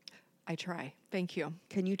down. I try. Thank you.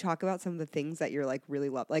 Can you talk about some of the things that you're like really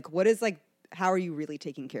love? Like what is like, how are you really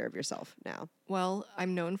taking care of yourself now? Well,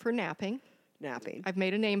 I'm known for napping. Napping. I've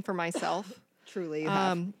made a name for myself. Truly you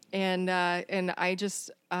have. And I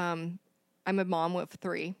just, I'm a mom with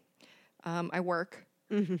 3. I work.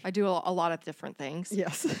 I do a lot of different things.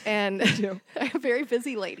 Yes. And I'm a very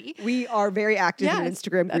busy lady. We are very active in an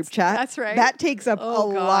Instagram group chat. That's right. That takes up a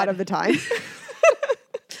lot of the time.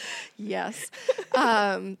 Yes.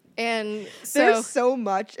 And so there's so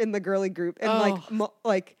much in the girly group. And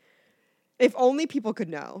like, if only people could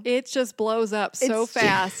know. It just blows up so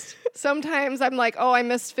fast. Sometimes I'm like, oh, I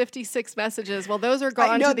missed 56 messages. Well, those are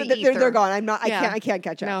gone to the ether. They're gone. I can't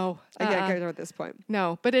catch up. No. I can't catch up at this point.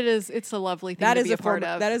 No, but it's a lovely thing to be a part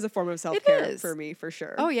of. That is a form of self-care for me, for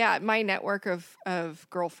sure. Oh, yeah. My network of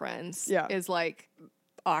girlfriends is like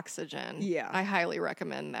oxygen. Yeah. I highly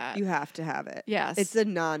recommend that. You have to have it. Yes. It's a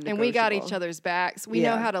non-negotiable. And we got each other's backs. We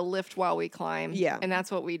know how to lift while we climb. Yeah. And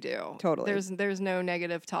that's what we do. Totally. There's no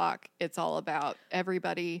negative talk. It's all about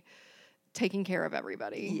everybody taking care of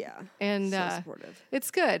everybody. Yeah. And so supportive.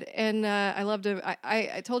 It's good. And I love to,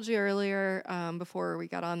 I told you earlier before we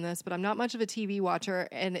got on this, but I'm not much of a TV watcher,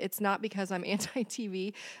 and it's not because I'm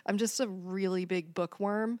anti-TV. I'm just a really big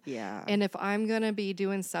bookworm. Yeah. And if I'm going to be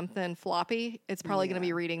doing something floppy, it's probably going to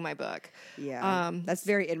be reading my book. Yeah. That's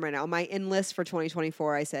very in right now. My in list for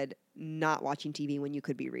 2024, I said not watching TV when you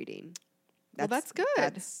could be reading. That's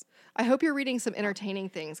good. I hope you're reading some entertaining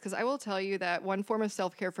things, because I will tell you that one form of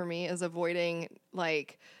self-care for me is avoiding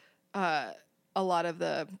like a lot of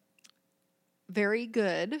the very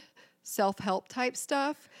good self-help type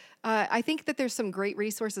stuff. I think that there's some great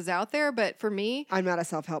resources out there, but for me, I'm not a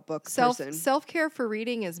self-help book person. Self-care for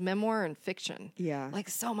reading is memoir and fiction. Yeah. Like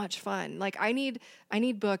so much fun. Like I need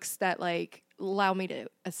books that like allow me to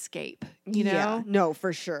escape, you know? Yeah. No,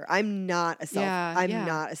 for sure. I'm not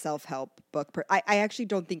a self-help book I actually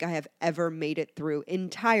don't think I have ever made it through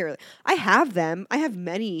entirely. I have them. I have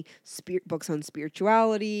many books on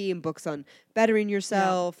spirituality and books on bettering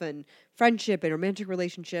yourself and friendship and romantic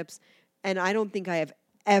relationships, and I don't think I have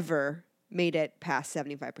ever made it past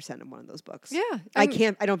 75% of one of those books. Yeah. I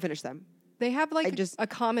don't finish them. They have like a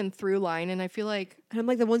common through line, and I feel like... And I'm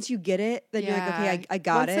like, once you get it, then you're like, okay, I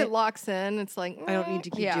got it. Once it locks in, it's like... I don't need to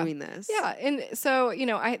keep doing this. Yeah, and so,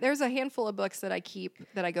 there's a handful of books that I keep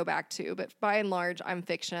that I go back to, but by and large, I'm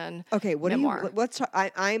fiction. Okay, memoir. let's talk,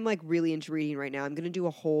 I'm like really into reading right now. I'm going to do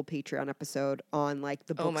a whole Patreon episode on like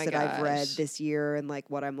the books that I've read this year and like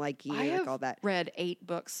what I'm liking and like all that. I have read 8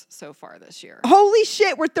 books so far this year. Holy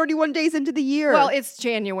shit, we're 31 days into the year. Well, it's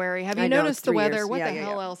January. Have you noticed the weather? Years. What the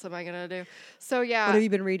hell else am I going to do? So, yeah. What have you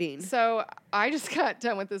been reading? So I just got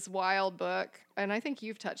done with this wild book, and I think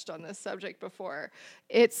you've touched on this subject before.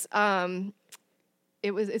 It's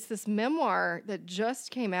this memoir that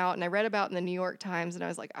just came out, and I read about in the New York Times, and I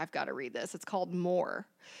was like, I've got to read this. It's called More.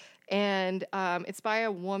 And it's by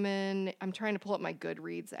a woman. I'm trying to pull up my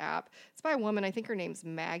Goodreads app. It's by a woman. I think her name's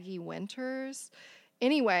Maggie Winters.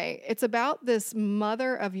 Anyway, it's about this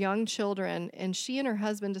mother of young children, and she and her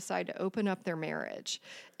husband decide to open up their marriage.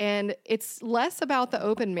 And it's less about the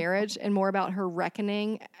open marriage and more about her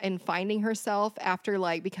reckoning and finding herself after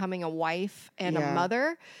like becoming a wife and a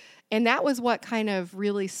mother. And that was what kind of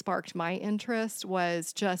really sparked my interest,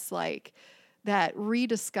 was just like that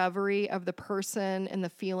rediscovery of the person and the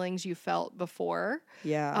feelings you felt before.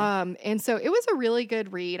 Yeah. And so it was a really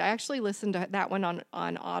good read. I actually listened to that one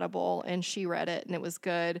on Audible, and she read it, and it was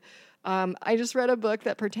good. I just read a book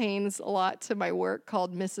that pertains a lot to my work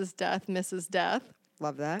called Mrs. Death, Mrs. Death.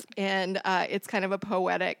 Love that. And it's kind of a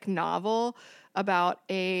poetic novel about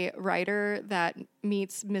a writer that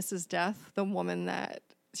meets Mrs. Death, the woman that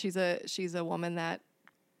she's a woman that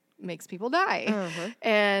makes people die.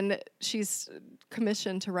 And she's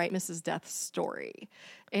commissioned to write Mrs. Death's story.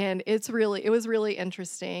 And it was really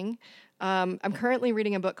interesting. I'm currently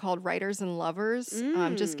reading a book called Writers and Lovers.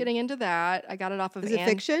 I'm just getting into that. I got it off of Is it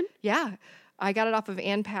fiction? Yeah. I got it off of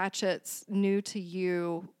Ann Patchett's New to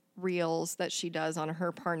You reels that she does on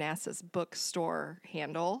her Parnassus bookstore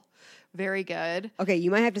handle. Very good. Okay,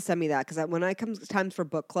 you might have to send me that, because when I come times for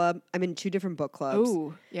book club, I'm in 2 different book clubs.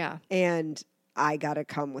 Ooh, yeah. And I gotta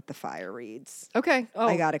come with the fire reads. Okay. Oh,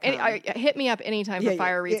 I gotta come. Hit me up anytime for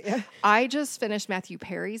fire reads. Yeah. I just finished Matthew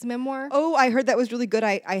Perry's memoir. Oh, I heard that was really good.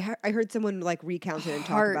 I heard someone like recount it and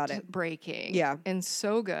talk about it. Heartbreaking. Yeah. And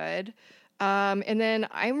so good. And then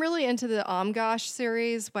I'm really into the Omgosh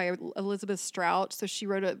series by Elizabeth Strout. So she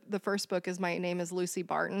wrote the first book is My Name is Lucy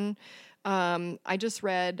Barton. I just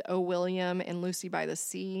read O. William and Lucy by the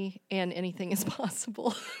Sea and Anything is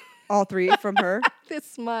Possible. All 3 from her?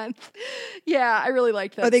 This month. Yeah, I really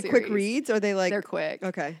liked that Are they series. quick reads? Or are they like... They're quick.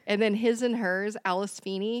 Okay. And then His and Hers, Alice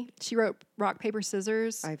Feeney. She wrote Rock, Paper,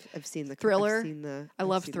 Scissors. I've seen the... Thriller. I I've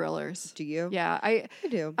love seen thrillers. Do you? Yeah. I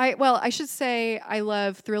do. Well, I should say I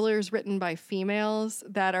love thrillers written by females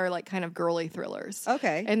that are like kind of girly thrillers.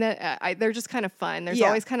 Okay. And then they're just kind of fun. There's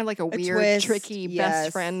always kind of like a weird, twist, tricky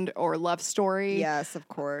best friend or love story. Yes, of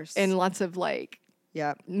course. And lots of like...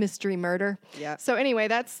 Yeah. Mystery murder. Yeah. So anyway,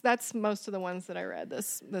 that's most of the ones that I read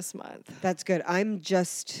this month. That's good. I'm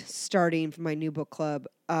just starting for my new book club,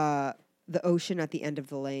 The Ocean at the End of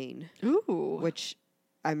the Lane. Ooh. Which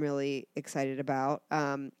I'm really excited about.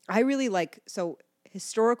 I really like, so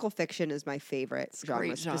historical fiction is my favorite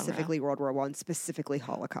genre, specifically World War I, specifically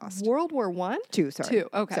Holocaust. World War I? 2, sorry. 2,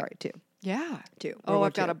 okay. Sorry, 2. Yeah. 2.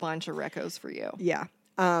 I've got a bunch of recos for you. Yeah.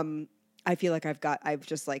 I feel like I've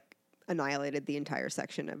just like annihilated the entire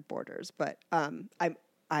section of Borders, but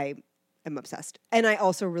I am obsessed. And I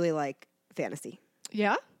also really like fantasy.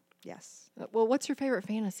 Yeah? Yes. Well, what's your favorite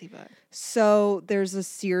fantasy book? So there's a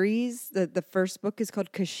series. The first book is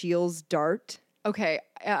called Kashiel's Dart. Okay.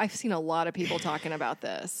 I've seen a lot of people talking about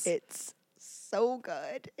this. It's so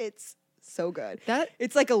good. It's so good. That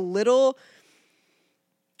it's like a little...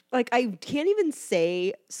 Like, I can't even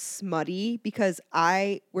say smutty because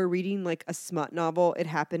we're reading like a smut novel. It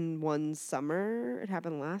happened one summer. It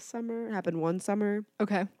happened last summer. It happened one summer.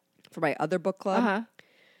 Okay. For my other book club.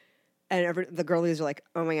 And the girlies are like,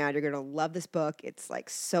 oh my God, you're going to love this book. It's like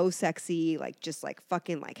so sexy. Like, just like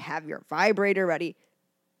fucking like have your vibrator ready.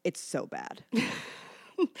 It's so bad.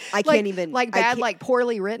 I can't even... Like bad, like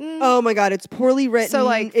poorly written? Oh my God, it's poorly written. So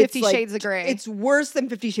like 50 Shades of Grey. It's worse than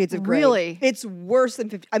 50 Shades of Grey. Really? It's worse than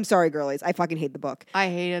 50... I'm sorry, girlies. I fucking hate the book. I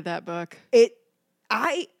hated that book.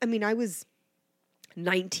 I mean, I was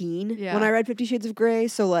 19 when I read 50 Shades of Grey,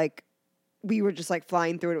 so like we were just like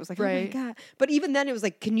flying through it. It was like, oh my God. But even then it was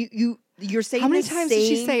like, can you're saying how many times did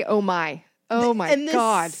she say, oh my? Oh my God. And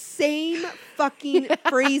the same fucking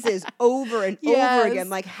phrases over and over again.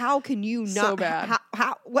 Like, how can you not? So bad.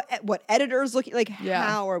 What editors looking like?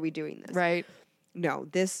 How are we doing this? Right. No,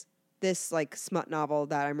 this like smut novel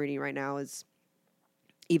that I'm reading right now is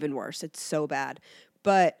even worse. It's so bad.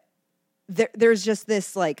 But there's just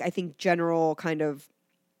this like, I think, general kind of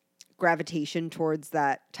gravitation towards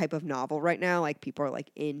that type of novel right now. Like, people are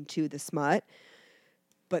like into the smut.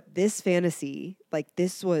 But this fantasy, like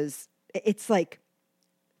it's like,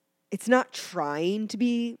 it's not trying to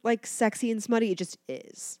be like sexy and smutty. It just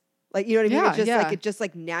is. Like, you know what I mean? Like, it just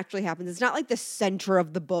like naturally happens. It's not like the center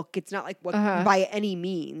of the book. It's not like what by any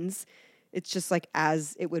means. It's just like,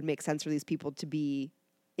 as it would make sense for these people to be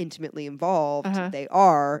intimately involved, they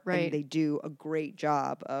are, and they do a great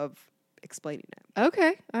job of explaining it.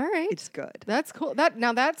 Okay. All right. It's good. That's cool.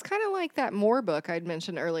 That's kind of like that Moore book I'd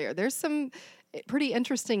mentioned earlier. There's some pretty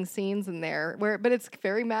interesting scenes in there but it's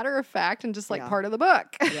very matter of fact and just like part of the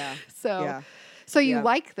book. Yeah. So you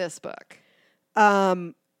like this book?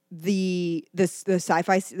 The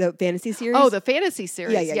sci-fi, the fantasy series. Oh, the fantasy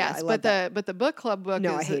series. Yeah, yes, but the book club book.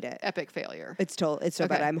 No, is I hate it. Epic failure. It's so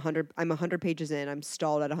bad. I'm 100 pages in. I'm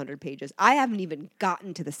stalled at 100 pages. I haven't even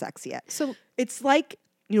gotten to the sex yet. So it's like,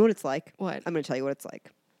 you know what it's like? What? I'm going to tell you what it's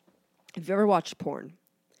like. Have you ever watched porn?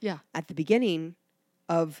 Yeah. At the beginning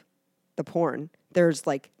of the porn, there's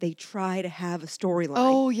like, they try to have a storyline.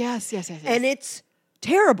 Oh, yes. And it's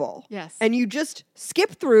terrible. Yes. And you just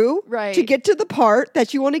skip through Right. to get to the part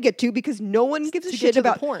that you want to get to because no one gives a shit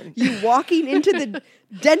about porn. you walking into the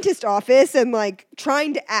dentist office and like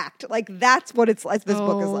trying to act. Like that's what it's like. This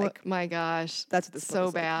book is like. Oh my gosh. That's what this book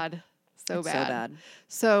is like. Bad. So It's bad. so bad.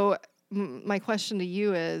 So my question to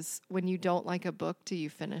you is, when you don't like a book, do you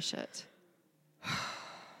finish it?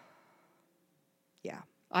 Yeah.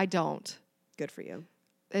 I don't. Good for you.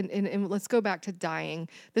 And let's go back to dying.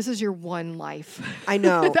 This is your one life. I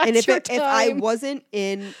know. That's And if your I time. wasn't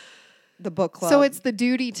in the book club. So it's the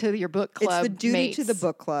duty to your book club. It's the duty mates. to the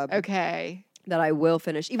book club. Okay. That I will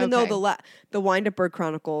finish. Even Okay. though the Wind Up Bird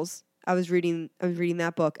Chronicles, I was reading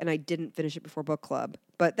that book and I didn't finish it before book club.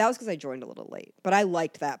 But that was because I joined a little late. But I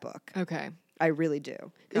liked that book. Okay. I really do.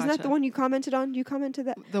 Isn't that Gotcha. the one you commented on? You commented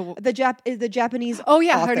that The the Japanese. Oh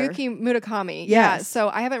yeah, author. Haruki Murakami. Yeah. Yes. So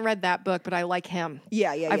I haven't read that book, but I like him.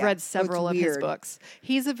 Yeah. I've read several of his weird. books.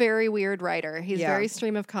 He's a very weird writer. He's Yeah. very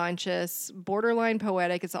stream of conscious, borderline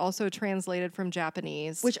poetic. It's also translated from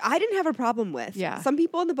Japanese. Which I didn't have a problem with. Yeah. Some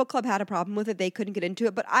people in the book club had a problem with it. They couldn't get into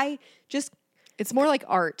it. But I just, it's more like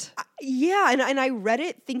art. and I read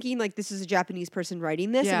it thinking like this is a Japanese person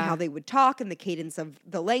writing this Yeah. and how they would talk and the cadence of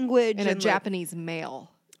the language. And a like, Japanese male.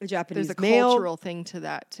 a Japanese There's a male. cultural thing to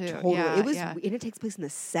that too. Totally. Yeah, It was, yeah. and it takes place in the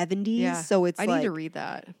 70s. Yeah. So it's I like, need to read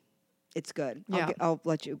that. it's good. Yeah. I'll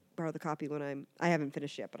let you borrow the copy when I haven't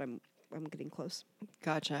finished yet, but I'm getting close.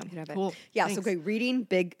 Gotcha. You have it. Cool. Yeah. Thanks. So okay, reading,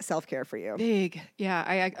 big self-care for you. Big. Yeah,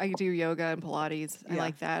 I do yoga and Pilates. I Yeah.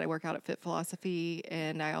 like that. I work out at Fit Philosophy,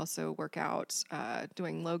 and I also work out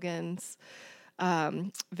doing Logan's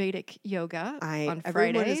Vedic yoga on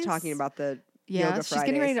Everyone Fridays. is talking about the Yeah, yoga she's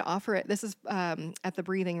getting ready Fridays. to offer it. This is at the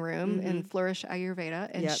Breathing Room in Flourish Ayurveda,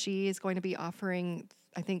 and Yep. she is going to be offering,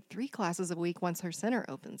 I think, 3 classes a week once her center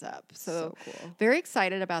opens up. So cool. very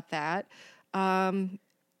excited about that.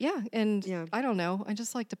 Yeah, and Yeah. I don't know. I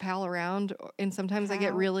just like to pal around, and sometimes I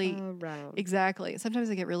get really around. exactly. Sometimes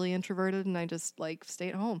I get really introverted, and I just like stay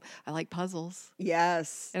at home. I like puzzles,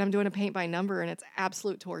 Yes. and I'm doing a paint by number, and it's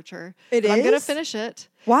absolute torture. It But I'm gonna is? finish it.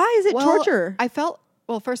 Why is it Well, torture? I felt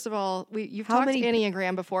well. First of all, you've How talked many-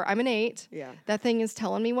 Enneagram before. I'm an 8. Yeah. That thing is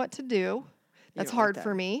telling me what to do. You That's don't hard like for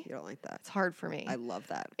that. me. You don't like that. It's hard for me. I love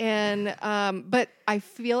that. And but I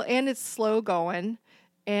feel, and it's slow going.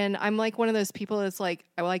 And I'm like one of those people that's like,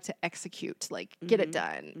 I like to execute, like get it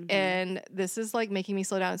done. And this is like making me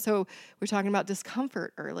slow down. So we're talking about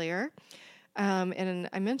discomfort earlier. And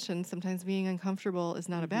I mentioned sometimes being uncomfortable is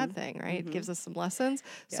not a bad thing, right? It gives us some lessons.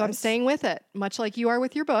 So I'm Yes. staying with it, much like you are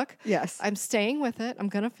with your book. Yes. I'm staying with it. I'm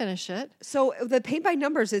going to finish it. So the paint by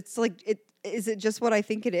numbers, it's like is it just what I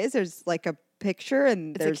think it is? There's like a picture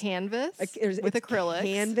and It's there's a canvas there's- with it's acrylics.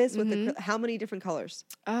 Canvas with how many different colors?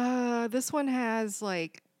 This one has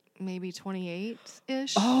like maybe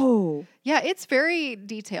 28-ish. Oh, Yeah, it's very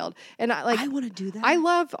detailed. And I want to do that. I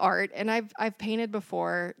love art, and I've painted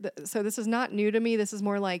before. So this is not new to me. This is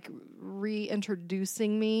more like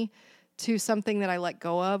reintroducing me to something that I let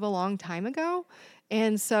go of a long time ago.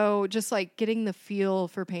 And so just like getting the feel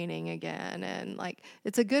for painting again, and like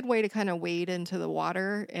it's a good way to kind of wade into the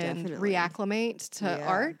water and Definitely. reacclimate to Yeah.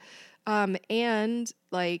 art, and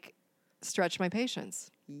like stretch my patience.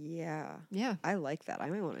 Yeah. Yeah, I like that. I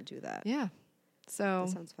might want to do that. yeah. So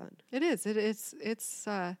That sounds fun. it is. It's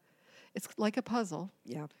like a puzzle.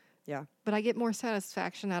 Yeah. Yeah. But I get more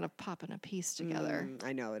satisfaction out of popping a piece together.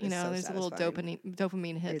 I know it You is. know, so there's satisfying. a little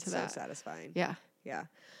dopamine hit It's to so that. satisfying. Yeah. Yeah.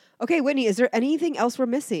 Okay, Whitney, is there anything else we're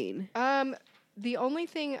missing? The only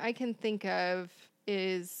thing I can think of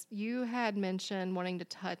is you had mentioned wanting to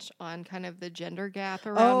touch on kind of the gender gap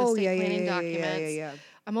around estate planning documents. Yeah.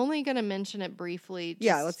 I'm only going to mention it briefly.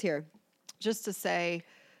 Yeah, let's hear. Just to say,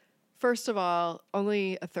 first of all,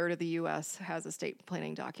 only a third of the U.S. has estate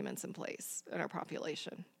planning documents in place in our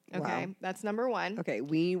population. Okay, Wow. that's number one. Okay,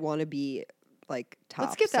 we want to be like top.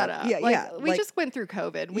 Let's get that so- up. Yeah, Like, yeah. We just went through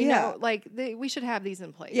COVID. We Yeah. know, like, we should have these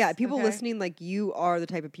in place. Yeah, people okay? listening, like you are the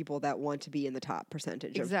type of people that want to be in the top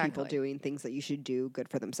percentage of people Exactly. doing things that you should do good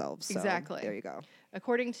for themselves. So, Exactly. There you go.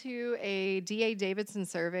 According to a D.A. Davidson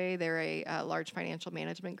survey, they're a large financial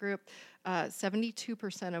management group.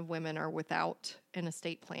 72% of women are without an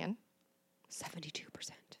estate plan,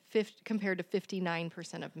 72%. compared to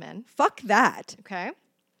 59% of men. Fuck that. Okay.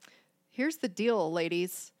 Here's the deal,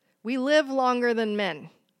 ladies. We live longer than men.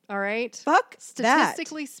 All right. Fuck that.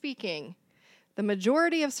 Statistically speaking, the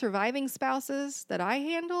majority of surviving spouses that I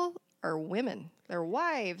handle are women. They're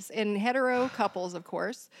wives and hetero couples, of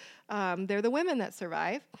course. They're the women that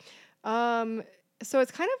survive. So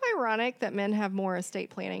it's kind of ironic that men have more estate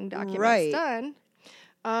planning documents done.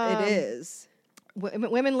 It is.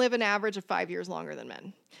 Women live an average of 5 years longer than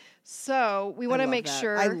men. So we want to make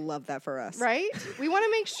sure. I love that for us. Right? We want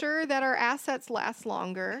to make sure that our assets last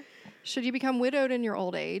longer. Should you become widowed in your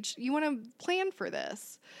old age, you want to plan for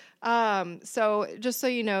this. So just so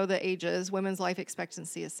you know the ages, women's life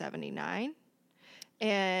expectancy is 79.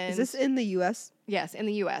 And is this in the U.S.? Yes, in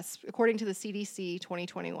the U.S., according to the CDC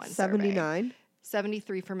 2021 79? survey.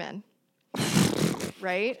 73 for men.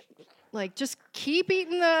 Right? Like, just keep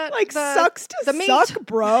eating the sucks to the meat. Suck,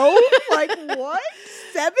 bro. Like, what?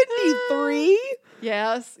 73?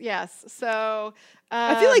 Yes. So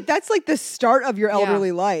I feel like that's like the start of your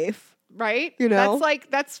elderly life. Right? You know?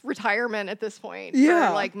 That's retirement at this point for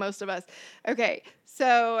like most of us. Okay.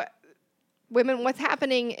 So women, what's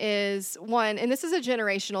happening is one, and this is a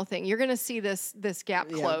generational thing. You're going to see this gap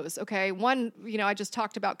close. Okay. One, I just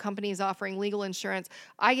talked about companies offering legal insurance.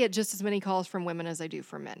 I get just as many calls from women as I do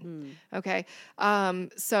from men. Okay.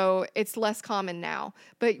 So it's less common now,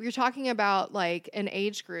 but you're talking about like an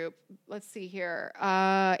age group. Let's see here.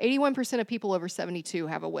 81% of people over 72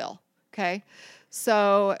 have a will. Okay.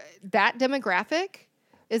 So that demographic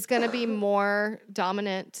is going to be more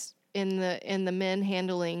dominant in the men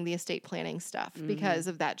handling the estate planning stuff because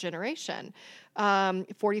of that generation.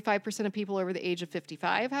 45% of people over the age of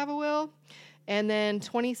 55 have a will. And then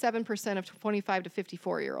 27% of 25 to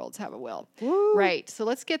 54-year-olds have a will. Woo. Right. So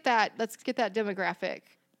let's get that demographic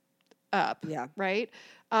up. Yeah. Right.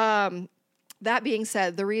 That being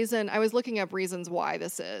said, the reason I was looking up reasons why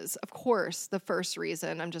this is, of course, the first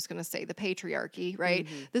reason, I'm just going to say the patriarchy, right?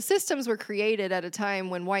 The systems were created at a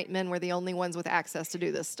time when white men were the only ones with access to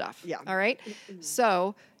do this stuff. Yeah. All right.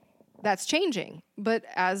 So that's changing. But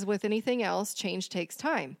as with anything else, change takes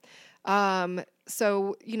time.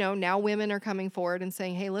 So, now women are coming forward and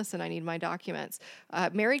saying, hey, listen, I need my documents.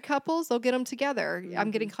 Married couples, they'll get them together.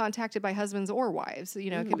 I'm getting contacted by husbands or wives. It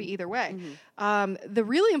could be either way. The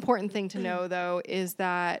really important thing to know, though, is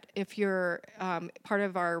that if you're part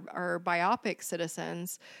of our biopic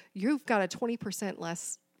citizens, you've got a 20%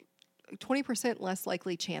 less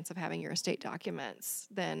likely chance of having your estate documents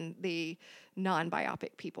than the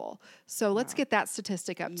non-biopic people. So let's get that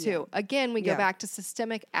statistic up too. Again, we go back to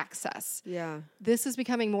systemic access. Yeah. This is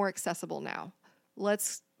becoming more accessible now.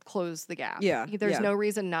 Let's close the gap. Yeah. There's no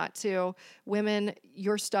reason not to. Women,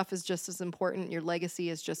 your stuff is just as important. Your legacy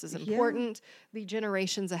is just as important. The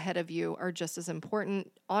generations ahead of you are just as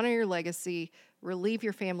important. Honor your legacy, relieve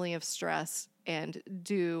your family of stress, and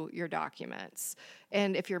do your documents.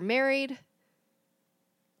 And if you're married,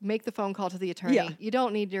 make the phone call to the attorney. Yeah. You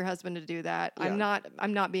don't need your husband to do that. Yeah.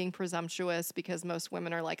 I'm not being presumptuous because most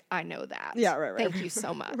women are like, I know that. Yeah, right. Thank you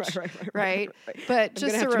so much. Right. But I'm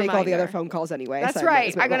just gonna have a to make all the reminder. other phone calls anyway. That's so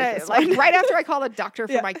right. I'm gonna right after I call the doctor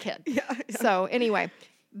for my kid. Yeah. So anyway,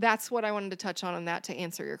 that's what I wanted to touch on that to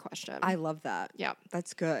answer your question. I love that. Yeah.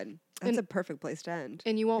 That's good. That's a perfect place to end.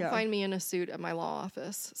 And you won't find me in a suit at my law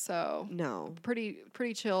office. So no, pretty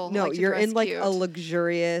chill. No, like to you're dress in like cute. a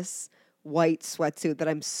luxurious white sweatsuit that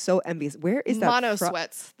I'm so envious. Where is that? Mono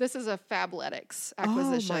sweats. This is a Fabletics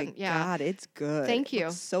acquisition. Oh my God, it's good. Thank you.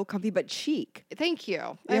 It's so comfy but chic. Thank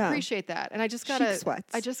you. I appreciate that. And I just got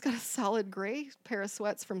sweats. I just got a solid gray pair of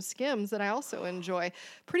sweats from Skims that I also enjoy.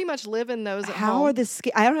 Pretty much live in those at home. How are the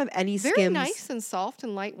Skims? I don't have any Skims. Very nice and soft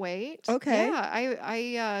and lightweight. Okay.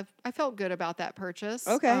 Yeah, I felt good about that purchase.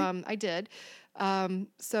 Okay. I did.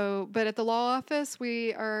 But at the law office,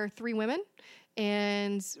 we are 3 women.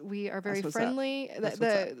 And we are very friendly.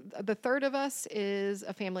 The third of us is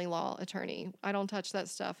a family law attorney. I don't touch that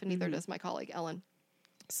stuff, and neither does my colleague, Ellen.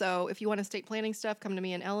 So if you want estate planning stuff, come to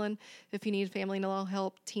me and Ellen. If you need family law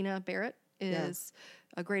help, Tina Barrett is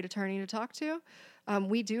a great attorney to talk to.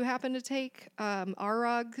 We do happen to take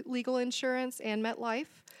ROG legal insurance and MetLife.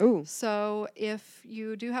 Ooh. So if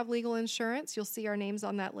you do have legal insurance, you'll see our names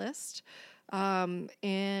on that list.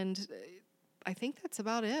 And I think that's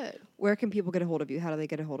about it. Where can people get a hold of you? How do they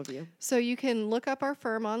get a hold of you? So you can look up our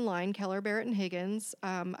firm online, Keller, Barrett & Higgins.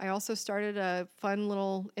 I also started a fun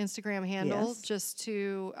little Instagram handle just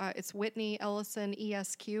to, it's Whitney Ellison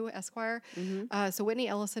ESQ, Esquire. So Whitney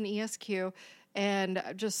Ellison ESQ. And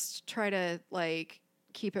just try to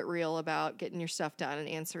keep it real about getting your stuff done and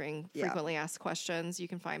answering frequently asked questions. You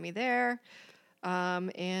can find me there.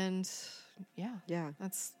 And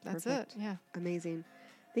that's it. Yeah. Amazing.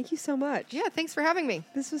 Thank you so much. Yeah, thanks for having me.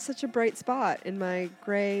 This was such a bright spot in my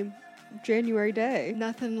gray January day.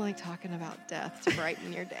 Nothing like talking about death to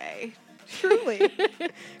brighten your day. Truly.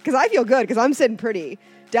 Because I feel good because I'm sitting pretty.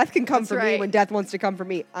 Death can come for me when death wants to come for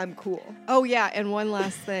me. I'm cool. Oh, yeah. And one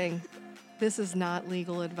last thing. This is not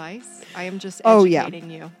legal advice. I am just educating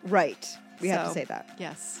you. Right. We have to say that.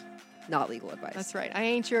 Yes. not legal advice. That's right. I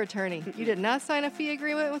ain't your attorney. You did not sign a fee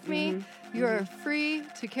agreement with me. You are free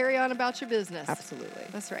to carry on about your business. Absolutely.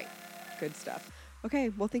 That's right. Good stuff. Okay.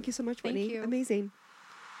 Well, thank you so much, Whitney. Thank you. Amazing.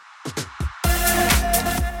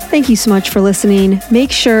 Thank you so much for listening.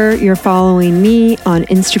 Make sure you're following me on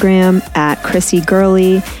Instagram at Chrissy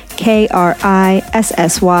Gurley,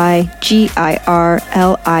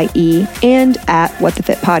 KRISSYGIRLIE, and at What the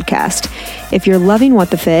Fit Podcast. If you're loving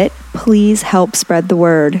What the Fit, please help spread the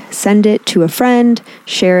word. Send it to a friend,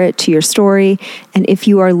 share it to your story, and if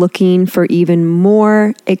you are looking for even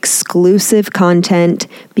more exclusive content,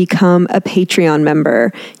 become a Patreon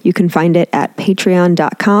member. You can find it at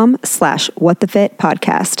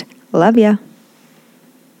patreon.com/whatthefitpodcast. Love ya.